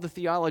on all the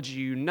theology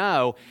you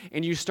know,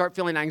 and you start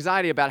feeling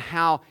anxiety about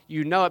how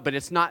you know it, but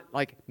it's not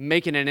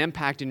making an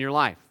impact in your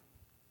life.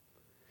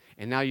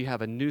 And now you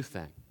have a new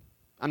thing.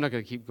 I'm not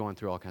going to keep going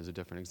through all kinds of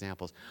different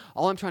examples.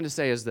 All I'm trying to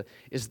say is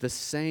the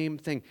same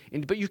thing.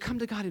 But you come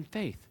to God in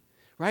faith,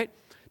 right?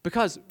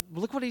 Because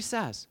look what he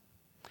says.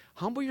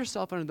 Humble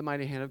yourself under the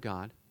mighty hand of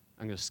God.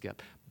 I'm going to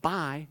skip.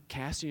 By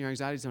casting your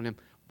anxieties on him.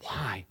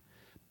 Why?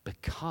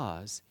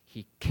 Because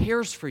he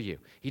cares for you.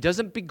 He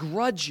doesn't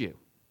begrudge you.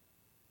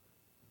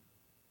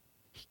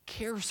 He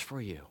cares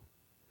for you.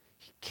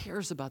 He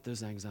cares about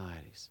those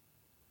anxieties.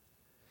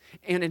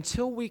 And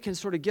until we can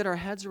sort of get our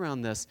heads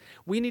around this,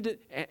 we need to,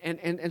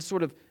 and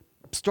sort of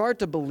start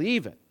to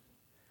believe it,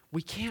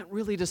 we can't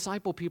really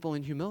disciple people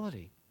in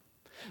humility.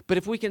 But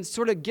if we can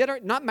sort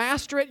of not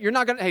master it, you're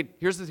not going to, hey,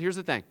 here's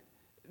the thing.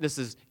 This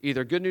is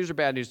either good news or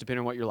bad news, depending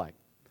on what you're like.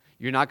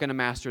 You're not going to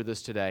master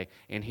this today.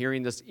 And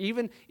hearing this,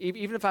 even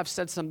if I've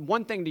said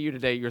one thing to you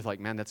today, you're like,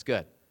 man, that's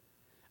good.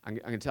 I'm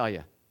going to tell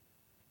you,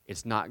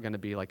 it's not going to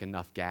be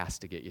enough gas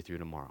to get you through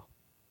tomorrow.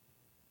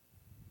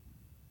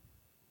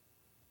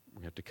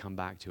 We have to come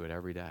back to it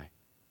every day.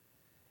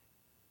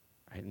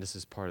 Right? And this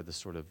is part of this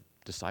sort of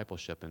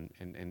discipleship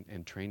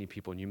and training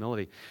people in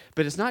humility.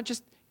 But it's not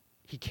just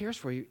he cares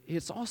for you,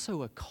 it's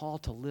also a call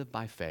to live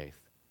by faith.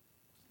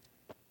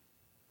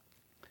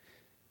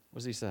 What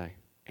does he say?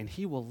 And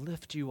he will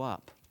lift you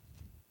up.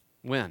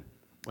 When?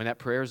 When that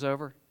prayer's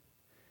over?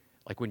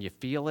 Like when you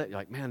feel it, you're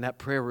like, man, that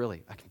prayer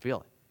really, I can feel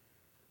it.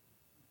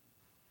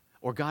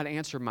 Or God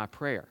answered my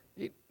prayer.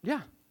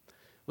 Yeah.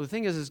 Well, the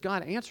thing is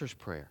God answers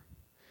prayer.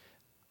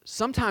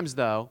 Sometimes,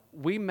 though,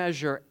 we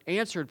measure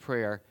answered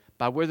prayer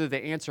by whether the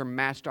answer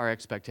matched our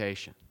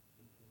expectation.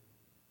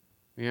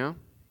 You know?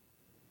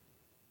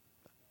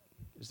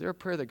 Is there a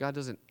prayer that God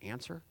doesn't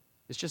answer?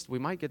 It's just we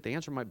might get the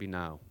answer might be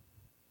no.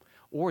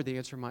 Or the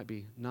answer might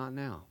be not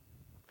now.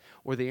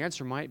 Or the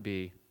answer might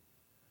be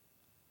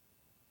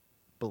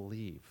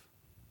believe.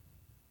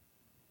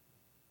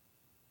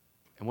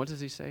 And what does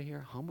he say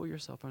here? Humble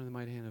yourself under the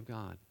mighty hand of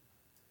God.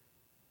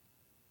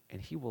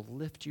 And he will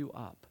lift you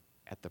up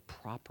at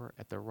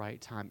the right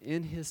time,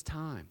 in his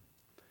time.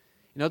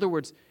 In other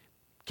words,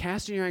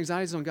 casting your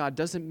anxieties on God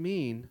doesn't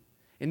mean,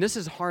 and this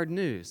is hard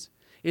news,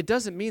 it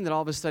doesn't mean that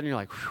all of a sudden you're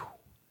like,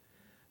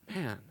 whew,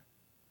 man,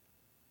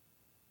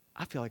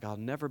 I feel like I'll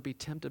never be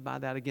tempted by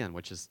that again,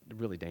 which is a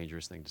really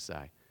dangerous thing to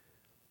say.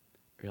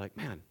 You're like,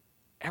 man,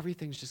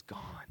 everything's just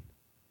gone.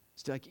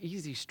 It's like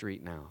easy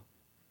street now.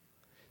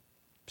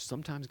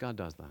 Sometimes God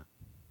does that.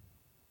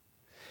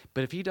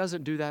 But if he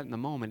doesn't do that in the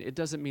moment, it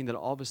doesn't mean that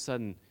all of a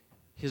sudden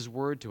his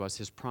word to us,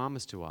 his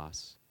promise to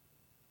us,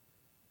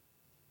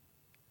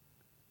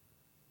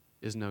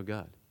 is no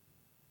good.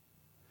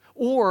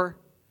 Or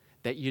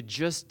that you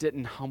just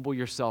didn't humble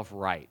yourself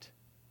right.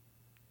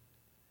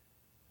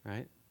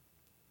 Right?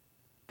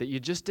 That you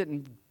just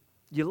didn't,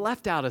 you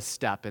left out a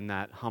step in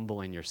that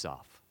humbling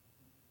yourself.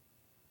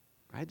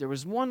 Right? There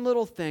was one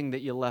little thing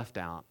that you left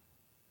out.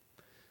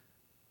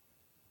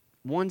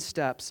 One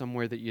step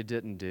somewhere that you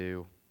didn't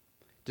do.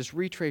 Just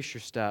retrace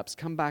your steps,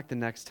 come back the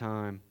next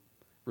time,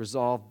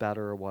 resolve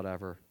better or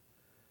whatever,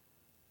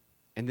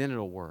 and then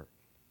it'll work.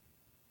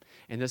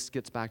 And this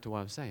gets back to what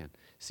I was saying.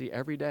 See,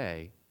 every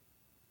day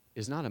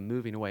is not a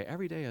moving away.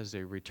 Every day is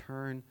a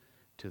return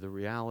to the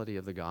reality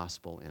of the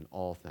gospel in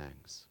all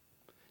things.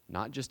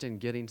 Not just in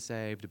getting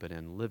saved, but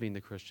in living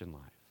the Christian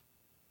life.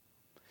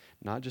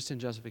 Not just in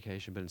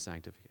justification, but in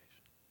sanctification.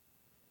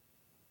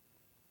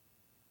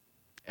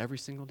 Every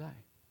single day.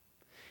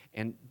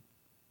 And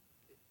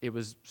it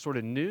was sort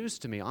of news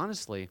to me,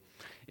 honestly,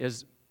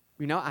 is,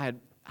 you know,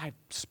 I've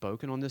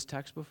spoken on this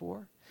text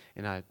before,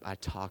 and I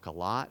talk a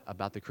lot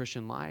about the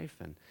Christian life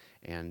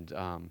and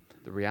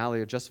the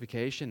reality of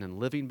justification and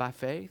living by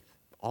faith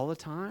all the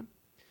time.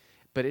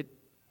 But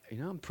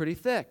I'm pretty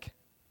thick.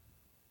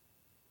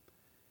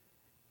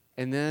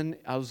 And then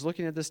I was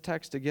looking at this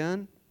text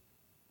again,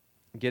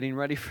 getting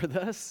ready for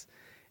this,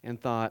 and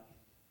thought,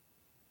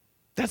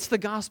 that's the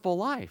gospel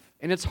life.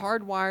 And it's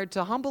hardwired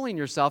to humbling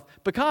yourself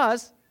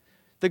because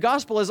the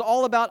gospel is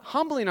all about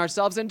humbling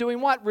ourselves and doing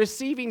what?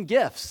 Receiving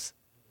gifts.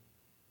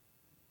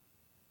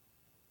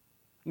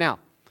 Now,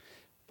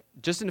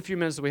 just in a few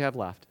minutes that we have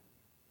left,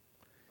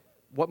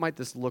 what might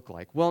this look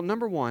like? Well,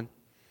 number one,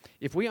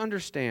 if we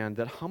understand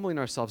that humbling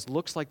ourselves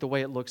looks like the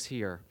way it looks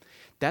here,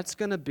 that's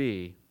going to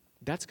be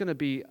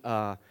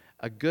a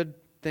good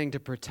thing to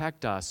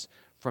protect us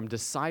from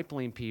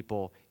discipling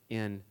people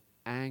in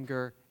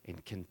anger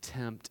and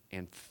contempt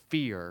and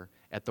fear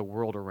at the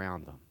world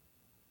around them.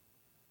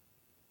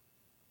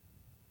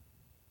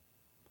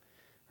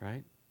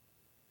 Right?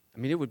 I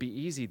mean, it would be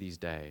easy these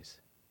days,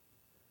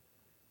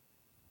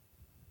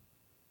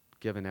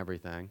 given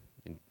everything,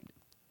 and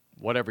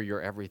whatever your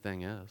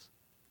everything is,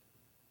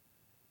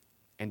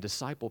 and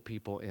disciple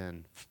people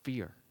in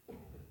fear,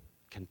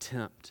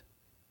 contempt,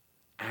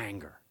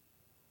 anger,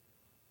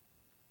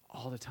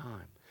 all the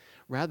time,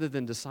 rather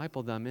than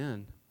disciple them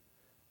in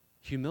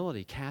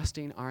humility,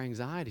 casting our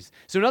anxieties.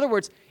 So in other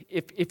words,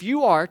 if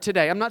you are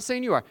today, I'm not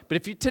saying you are, but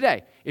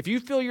if you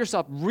feel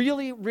yourself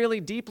really,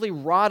 really deeply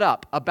wrought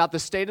up about the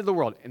state of the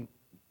world, and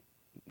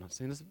I'm not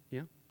saying this,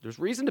 there's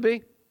reason to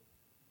be,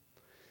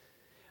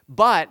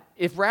 but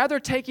if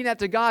rather taking that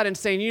to God and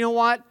saying, you know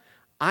what,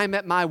 I'm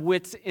at my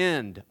wit's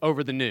end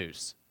over the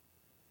news.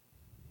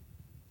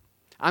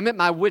 I'm at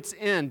my wit's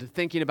end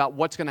thinking about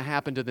what's going to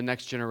happen to the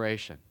next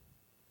generation.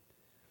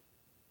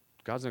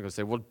 God's not going to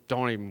say, well,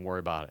 don't even worry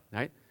about it,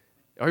 right?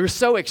 Or you're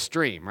so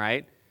extreme,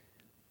 right?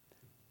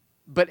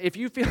 But if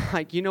you feel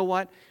like, you know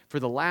what, for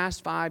the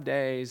last 5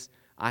 days,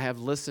 I have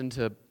listened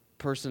to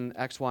person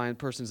X, Y, and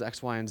persons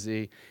X, Y, and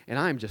Z, and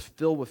I am just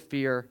filled with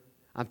fear.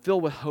 I'm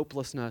filled with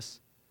hopelessness.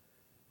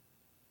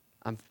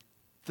 I'm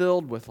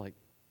filled with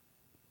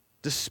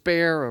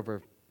despair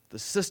over the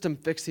system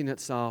fixing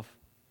itself.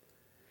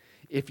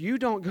 If you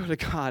don't go to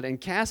God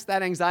and cast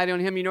that anxiety on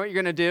Him, you know what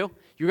you're going to do?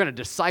 You're going to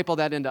disciple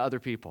that into other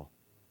people.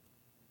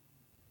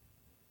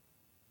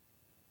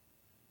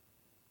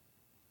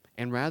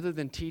 And rather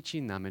than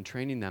teaching them and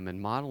training them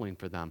and modeling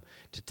for them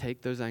to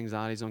take those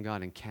anxieties on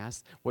God and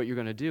cast, what you're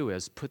going to do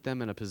is put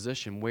them in a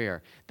position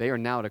where they are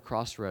now at a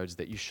crossroads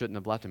that you shouldn't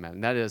have left them at.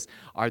 And that is,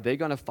 are they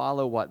going to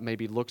follow what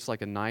maybe looks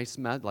like a nice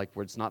method, like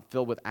where it's not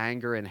filled with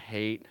anger and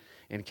hate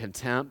and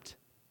contempt,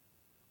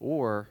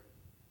 or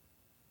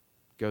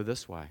go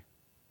this way?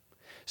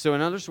 So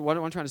in other words, what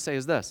I'm trying to say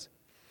is this.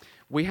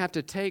 We have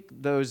to take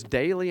those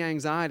daily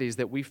anxieties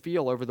that we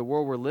feel over the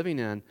world we're living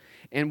in,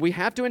 and we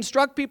have to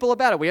instruct people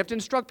about it. We have to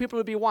instruct people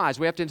to be wise.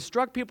 We have to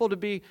instruct people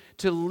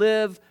to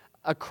live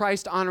a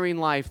Christ-honoring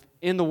life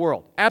in the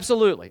world.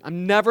 Absolutely.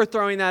 I'm never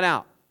throwing that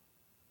out.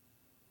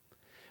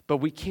 But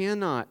we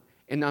cannot,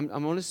 and I'm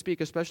going to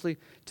speak especially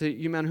to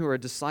you men who are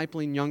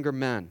discipling younger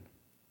men.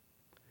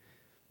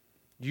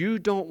 You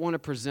don't want to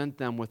present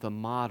them with a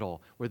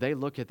model where they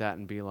look at that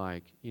and be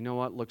like, you know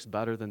what looks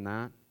better than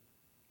that?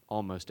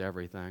 Almost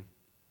everything.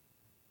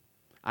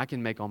 I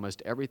can make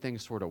almost everything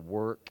sort of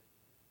work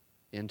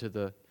into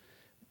the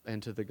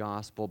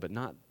gospel, but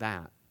not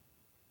that.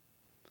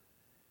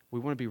 We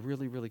want to be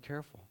really, really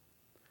careful.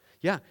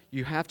 Yeah,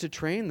 you have to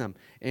train them,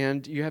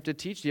 and you have to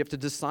teach, you have to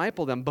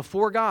disciple them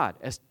before God,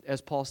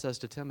 as Paul says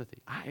to Timothy.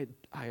 I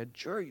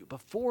adjure you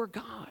before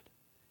God.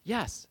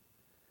 Yes.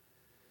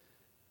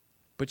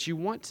 But you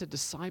want to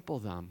disciple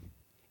them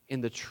in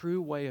the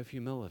true way of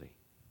humility.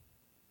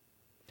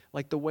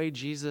 Like the way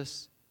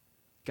Jesus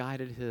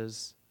guided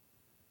his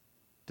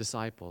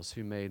disciples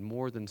who made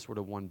more than sort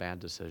of one bad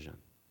decision.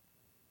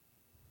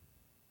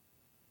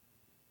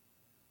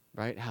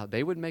 Right? How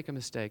they would make a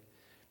mistake,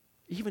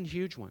 even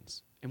huge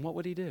ones. And what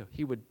would he do?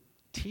 He would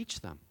teach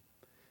them.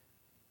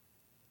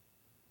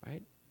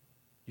 Right?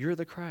 You're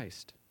the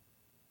Christ.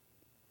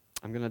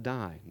 I'm going to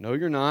die. No,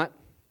 you're not.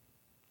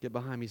 Get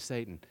behind me,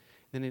 Satan.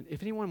 Then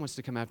if anyone wants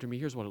to come after me,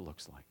 here's what it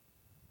looks like.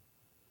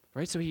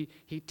 Right? So he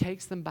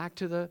takes them back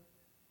to the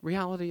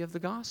reality of the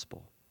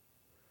gospel.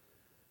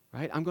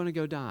 Right? I'm going to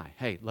go die.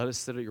 Hey, let us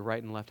sit at your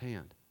right and left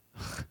hand.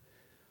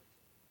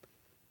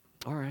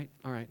 All right.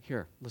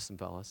 Here, listen,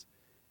 fellas.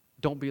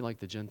 Don't be like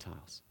the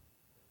Gentiles.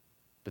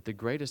 But the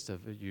greatest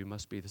of you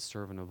must be the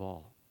servant of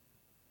all.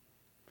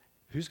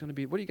 Who's going to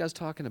be, what are you guys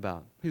talking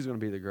about? Who's going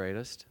to be the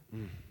greatest?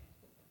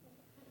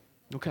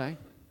 Okay.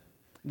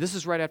 This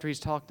is right after he's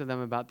talked to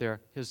them about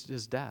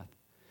his death.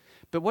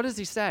 But what does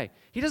he say?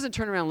 He doesn't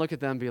turn around and look at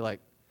them and be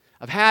like,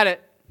 I've had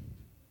it.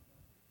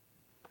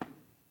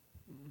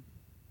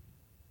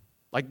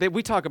 Like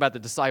we talk about the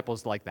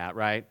disciples like that,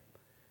 right?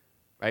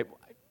 Right?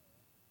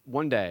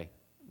 One day,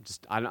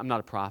 I'm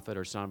not a prophet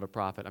or son of a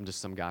prophet. I'm just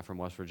some guy from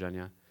West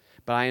Virginia.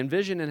 But I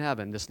envision in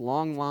heaven this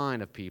long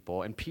line of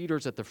people, and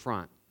Peter's at the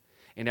front.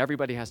 And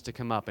everybody has to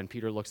come up, and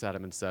Peter looks at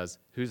him and says,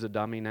 who's a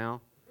dummy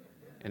now?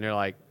 And they're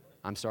like,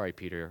 I'm sorry,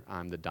 Peter,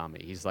 I'm the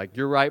dummy. He's like,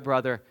 you're right,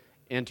 brother.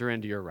 Enter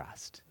into your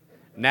rest.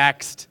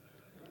 Next.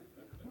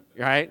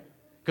 Right?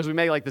 Because we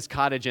make like this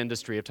cottage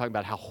industry of talking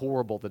about how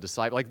horrible the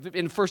disciples, like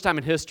in the first time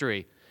in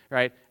history,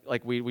 right?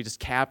 Like we just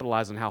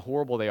capitalize on how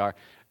horrible they are,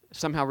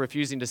 somehow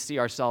refusing to see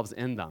ourselves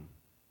in them.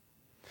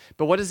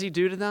 But what does he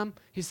do to them?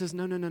 He says,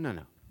 no.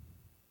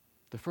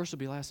 The first will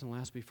be last and the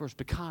last will be first.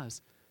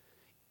 Because,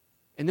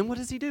 and then what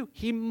does he do?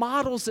 He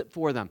models it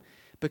for them.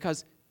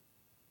 Because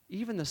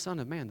even the Son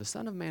of Man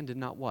did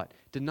not what?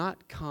 Did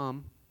not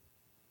come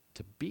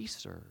to be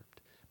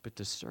served, but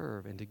to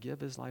serve and to give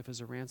his life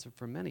as a ransom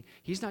for many.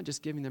 He's not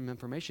just giving them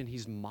information,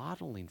 he's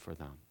modeling for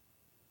them.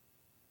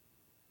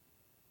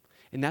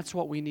 And that's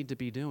what we need to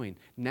be doing.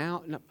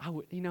 Now,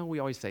 we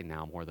always say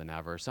now more than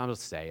ever, so I'll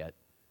just say it.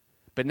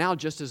 But now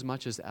just as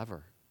much as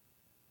ever.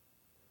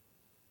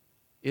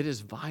 It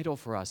is vital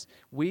for us,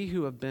 we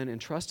who have been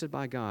entrusted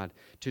by God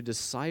to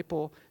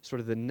disciple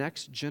sort of the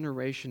next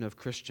generation of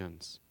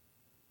Christians.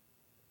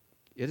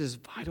 It is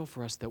vital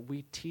for us that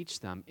we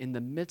teach them in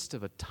the midst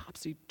of a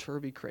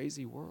topsy-turvy,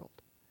 crazy world.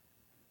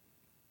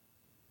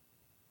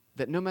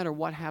 That no matter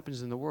what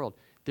happens in the world,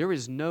 there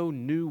is no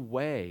new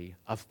way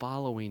of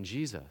following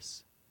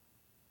Jesus.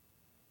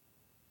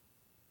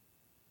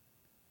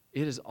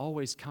 It is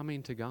always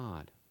coming to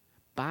God,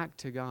 back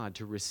to God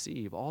to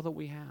receive all that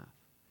we have.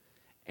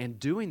 And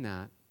doing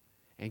that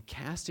and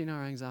casting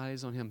our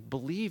anxieties on him,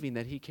 believing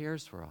that he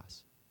cares for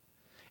us.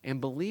 And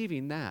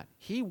believing that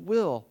he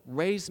will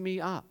raise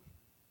me up.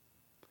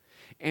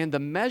 And the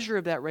measure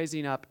of that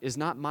raising up is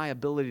not my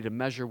ability to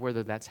measure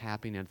whether that's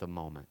happening at the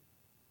moment.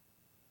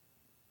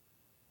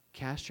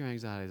 Cast your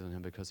anxieties on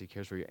him because he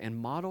cares for you. And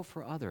model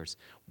for others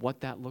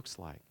what that looks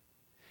like.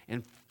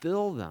 And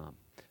fill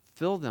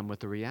them with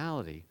the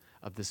reality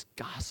of this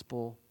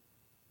gospel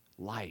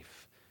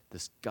life,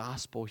 this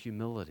gospel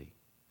humility,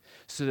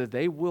 so that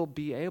they will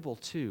be able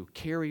to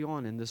carry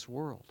on in this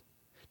world.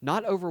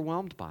 Not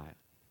overwhelmed by it.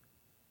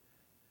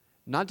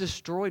 Not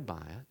destroyed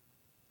by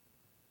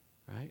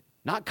it. Right?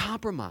 Not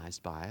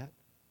compromised by it.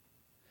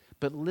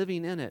 But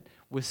living in it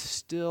with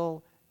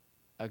still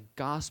a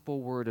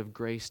gospel word of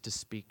grace to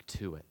speak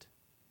to it.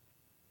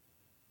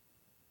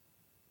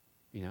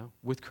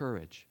 With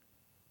courage,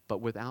 but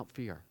without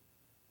fear.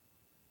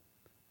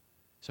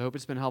 So I hope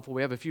it's been helpful.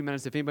 We have a few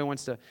minutes. If anybody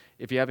wants to,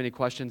 if you have any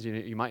questions,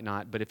 you might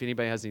not, but if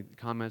anybody has any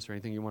comments or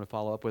anything you want to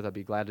follow up with, I'd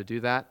be glad to do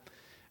that.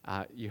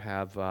 You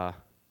have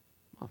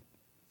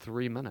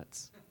 3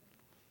 minutes.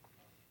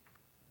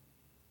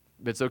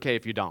 But it's okay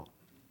if you don't.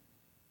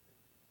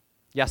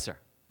 Yes, sir.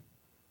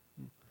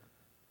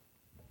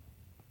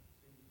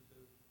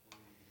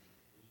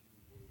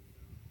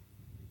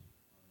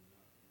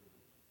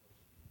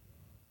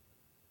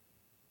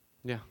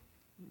 Yeah.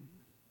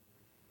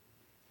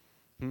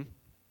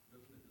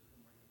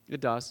 It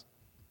does.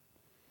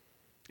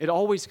 It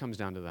always comes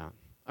down to that.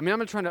 I mean, I'm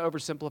not trying to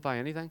oversimplify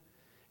anything.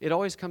 It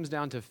always comes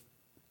down to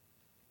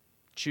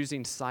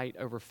choosing sight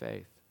over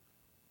faith.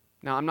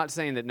 Now, I'm not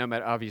saying that no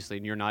matter, obviously,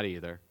 and you're not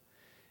either,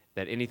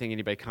 that anything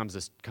anybody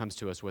comes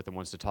to us with and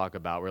wants to talk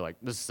about, we're like,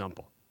 this is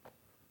simple.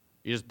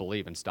 You just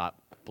believe and stop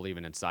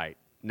believing in sight.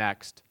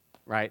 Next,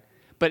 right?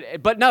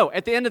 But no,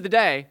 at the end of the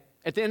day,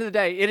 it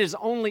is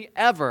only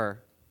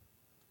ever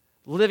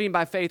living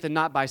by faith and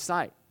not by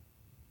sight.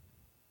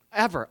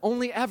 Ever,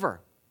 only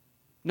ever.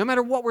 No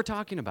matter what we're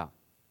talking about.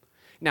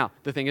 Now,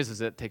 the thing is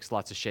it takes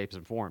lots of shapes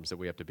and forms that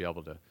we have to be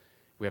able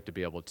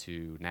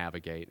to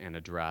navigate and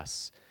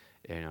address,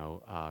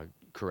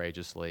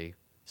 courageously,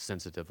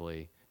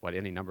 sensitively,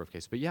 any number of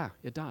cases. But yeah,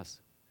 it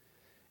does.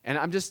 And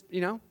I'm just,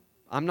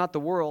 I'm not the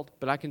world,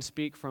 but I can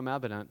speak from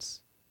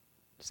evidence,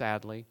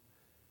 sadly.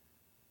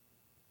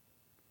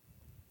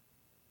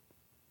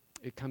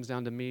 It comes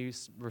down to me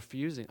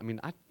refusing. I mean,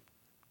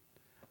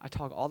 I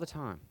talk all the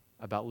time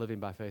about living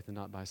by faith and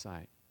not by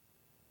sight.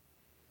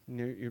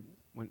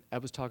 When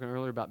Ed was talking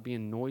earlier about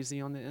being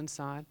noisy on the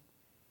inside,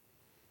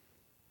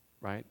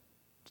 right?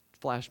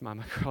 Flashed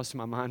across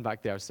my mind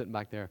back there. I was sitting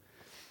back there,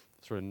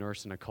 sort of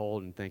nursing a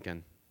cold and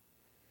thinking,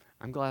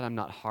 I'm glad I'm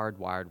not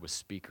hardwired with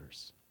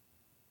speakers.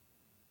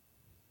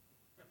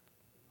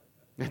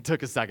 It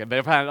took a second,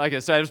 but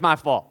so it was my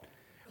fault,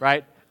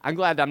 right? I'm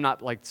glad I'm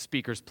not like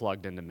speakers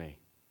plugged into me.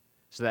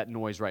 So that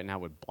noise right now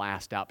would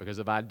blast out, because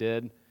if I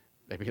did,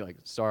 they'd be like,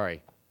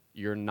 sorry,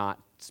 you're not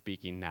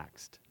speaking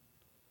next.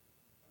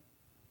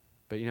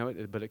 But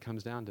but it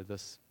comes down to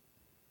this.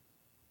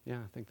 Yeah,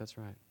 I think that's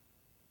right.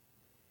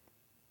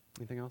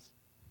 Anything else?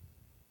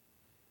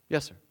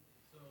 Yes, sir.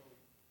 So,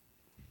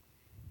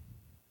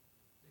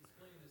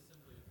 explain this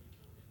simply to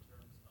people in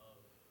terms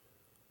of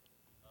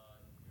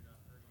you're not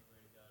earning your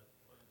way to God at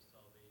the point of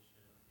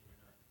salvation, and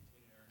you're not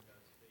continuing to earn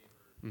God's favor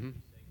through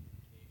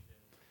sanctification,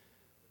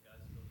 but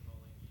God's still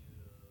calling you to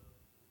live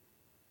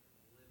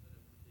in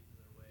a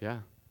particular way.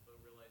 Yeah.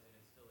 But realizing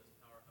it's still His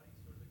power. How do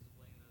you sort of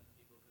explain that to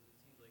people? Because it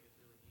seems like it's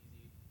really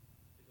easy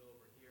to go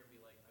over here and be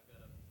like, I've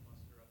got to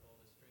muster up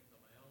all this strength on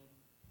my own,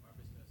 or I'm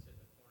just going to sit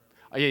in the corner.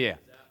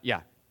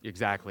 Yeah,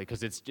 exactly.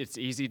 Because it's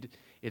easy.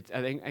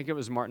 I think it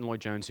was Martin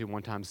Lloyd-Jones who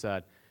one time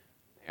said,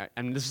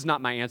 and this is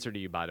not my answer to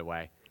you, by the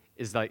way,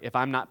 is like if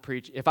I'm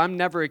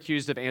never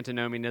accused of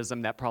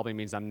antinomianism, that probably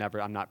means I'm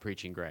not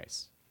preaching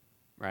grace,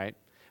 right?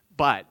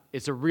 But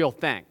it's a real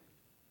thing,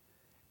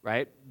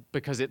 right?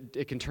 Because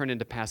it can turn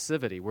into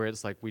passivity, where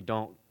it's like we're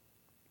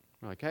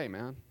like, hey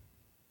man,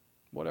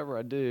 whatever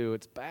I do,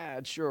 it's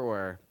bad,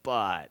 sure,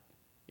 but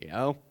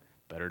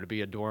better to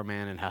be a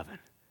doorman in heaven,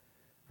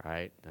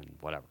 right? Than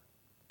whatever.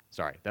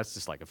 Sorry, that's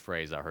just like a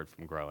phrase I heard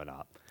from growing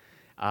up.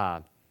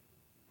 I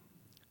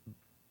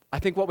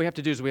think what we have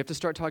to do is we have to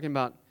start talking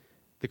about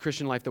the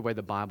Christian life the way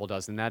the Bible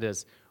does, and that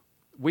is,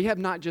 we have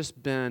not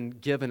just been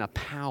given a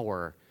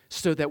power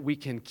so that we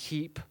can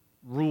keep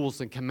rules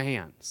and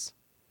commands,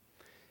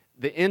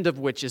 the end of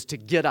which is to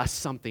get us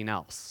something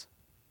else,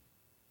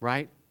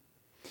 right?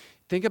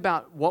 Think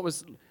about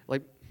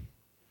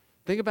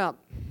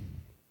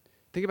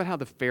think about how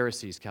the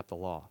Pharisees kept the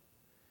law.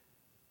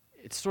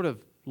 It's sort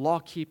of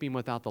law-keeping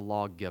without the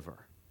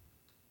lawgiver,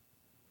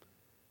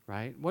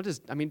 right?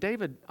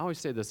 David, I always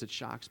say this, it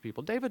shocks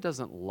people. David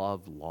doesn't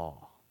love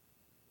law.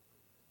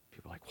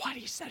 People are like, why do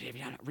you say it? Have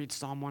you not read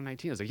Psalm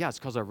 119? I was like, yeah, it's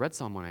because I read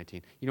Psalm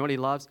 119. You know what he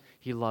loves?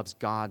 He loves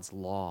God's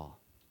law.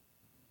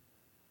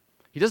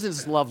 He doesn't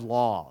just love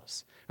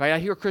laws, right? I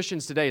hear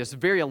Christians today, it's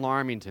very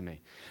alarming to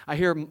me. I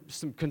hear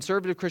some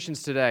conservative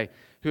Christians today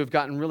who have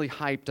gotten really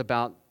hyped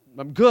about,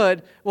 I'm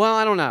good. Well,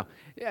 I don't know.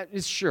 Yeah,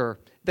 it's sure.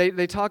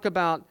 They talk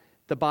about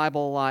the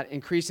Bible a lot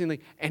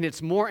increasingly, and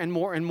it's more and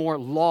more and more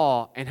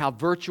law and how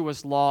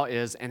virtuous law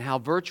is and how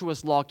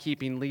virtuous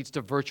law-keeping leads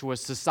to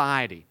virtuous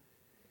society.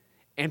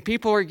 And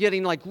people are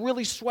getting like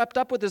really swept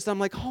up with this. I'm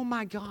like, oh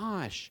my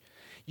gosh,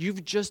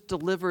 you've just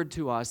delivered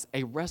to us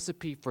a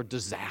recipe for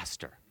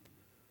disaster.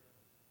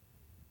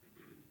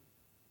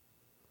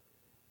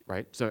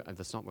 Right? So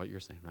that's not what you're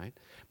saying, right?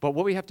 But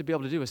what we have to be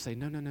able to do is say,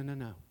 no.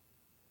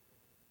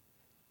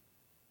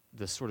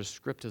 The sort of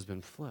script has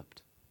been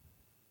flipped.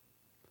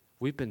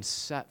 We've been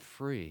set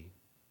free.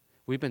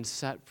 We've been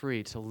set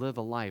free to live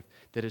a life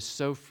that is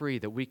so free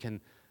that we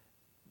can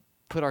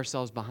put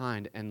ourselves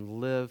behind and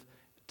live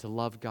to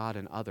love God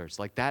and others.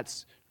 Like,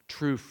 that's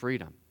true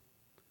freedom.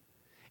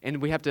 And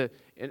we have to,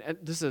 and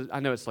this is, I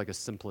know it's like a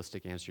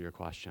simplistic answer to your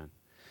question,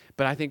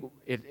 but I think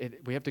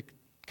we have to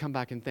come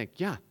back and think,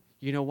 yeah,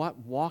 you know what?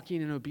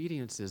 Walking in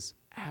obedience is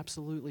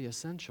absolutely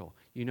essential.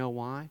 You know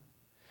why?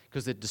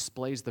 Because it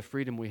displays the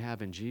freedom we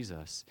have in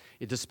Jesus.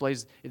 It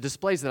displays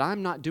that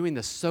I'm not doing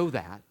this so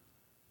that,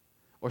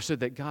 or so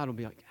that God will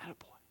be like,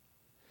 attaboy.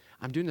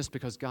 I'm doing this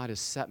because God has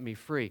set me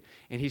free.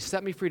 And He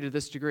set me free to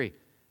this degree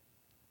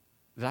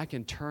that I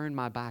can turn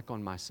my back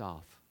on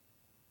myself.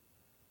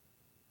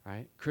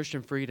 Right?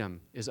 Christian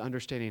freedom is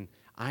understanding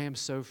I am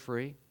so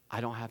free,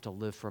 I don't have to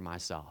live for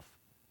myself.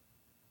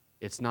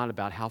 It's not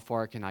about how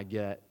far can I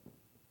get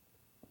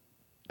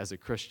as a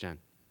Christian.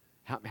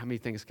 How many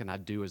things can I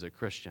do as a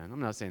Christian? I'm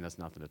not saying that's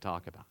nothing to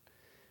talk about.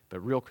 But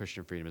real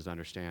Christian freedom is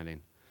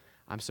understanding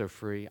I'm so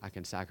free, I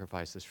can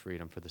sacrifice this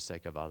freedom for the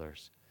sake of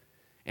others.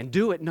 And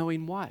do it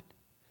knowing what?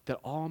 That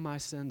all my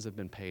sins have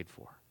been paid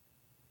for.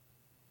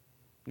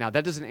 Now,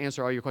 that doesn't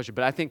answer all your questions,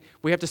 but I think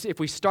we have to see, if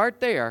we start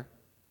there,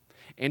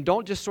 and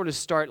don't just sort of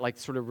start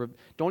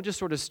don't just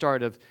sort of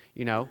start of,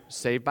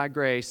 saved by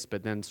grace,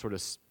 but then sort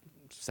of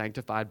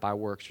sanctified by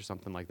works or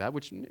something like that,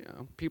 which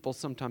people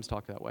sometimes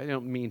talk that way. They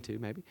don't mean to,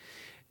 maybe.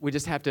 We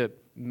just have to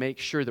make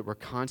sure that we're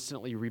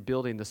constantly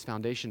rebuilding this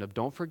foundation of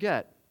don't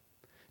forget,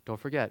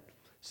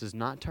 this is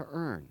not to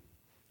earn.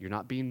 You're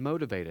not being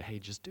motivated. Hey,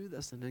 just do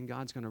this, and then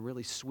God's going to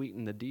really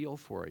sweeten the deal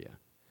for you.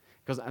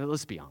 Because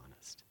let's be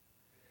honest.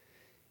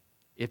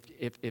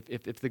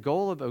 If the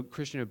goal of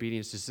Christian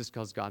obedience is just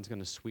because God's going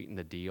to sweeten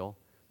the deal,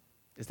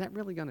 is that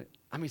really going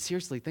to,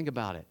 seriously, think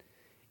about it.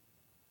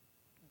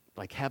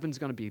 Like heaven's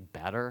going to be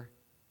better?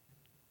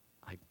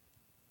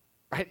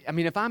 Right?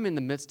 If I'm in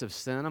the midst of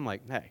sin, I'm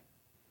like, hey,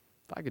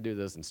 if I could do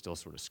this and still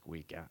sort of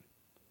squeak in,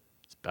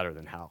 it's better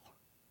than hell.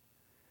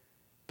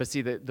 But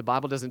see, the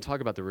Bible doesn't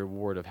talk about the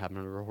reward of heaven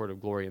or the reward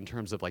of glory in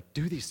terms of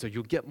do these so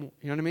you'll get more.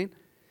 You know what I mean?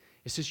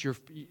 It's just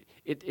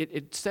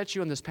it sets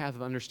you on this path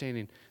of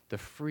understanding the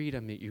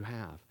freedom that you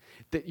have.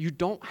 That you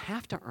don't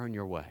have to earn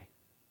your way.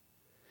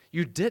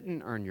 You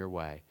didn't earn your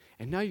way.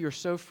 And now you're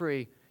so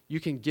free,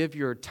 you can give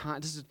your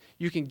time.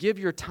 You can give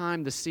your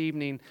time this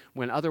evening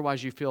when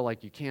otherwise you feel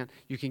like you can't.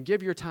 You can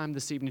give your time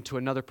this evening to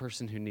another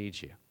person who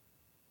needs you.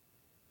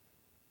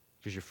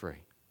 Because you're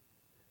free.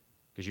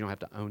 Because you don't have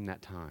to own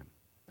that time.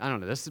 I don't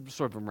know, this is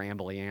sort of a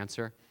rambly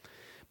answer.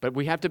 But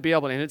we have to be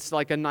able to, and it's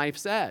like a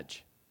knife's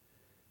edge.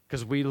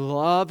 Because we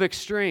love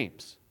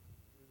extremes.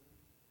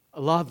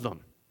 I love them.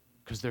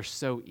 Because they're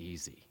so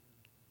easy.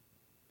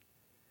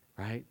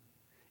 Right?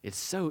 It's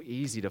so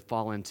easy to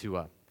fall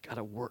into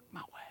gotta work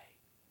my way.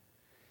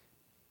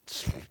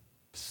 It's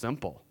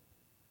simple.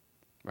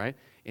 Right?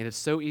 And it's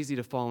so easy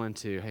to fall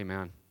into, hey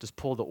man, just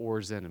pull the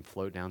oars in and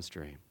float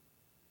downstream.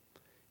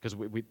 Because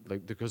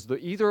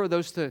either of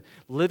those two,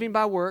 living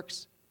by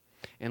works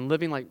and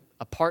living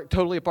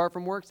totally apart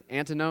from works,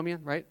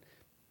 antinomian, right?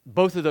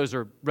 Both of those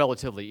are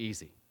relatively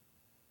easy.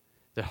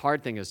 The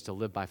hard thing is to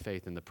live by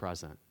faith in the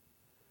present,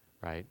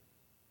 right?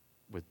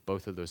 With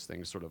both of those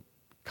things sort of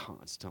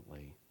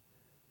constantly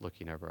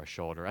looking over our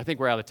shoulder. I think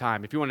we're out of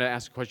time. If you want to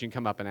ask a question, you can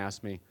come up and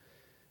ask me.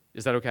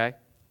 Is that okay?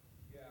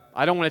 Yeah.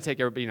 I don't want to take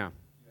everybody,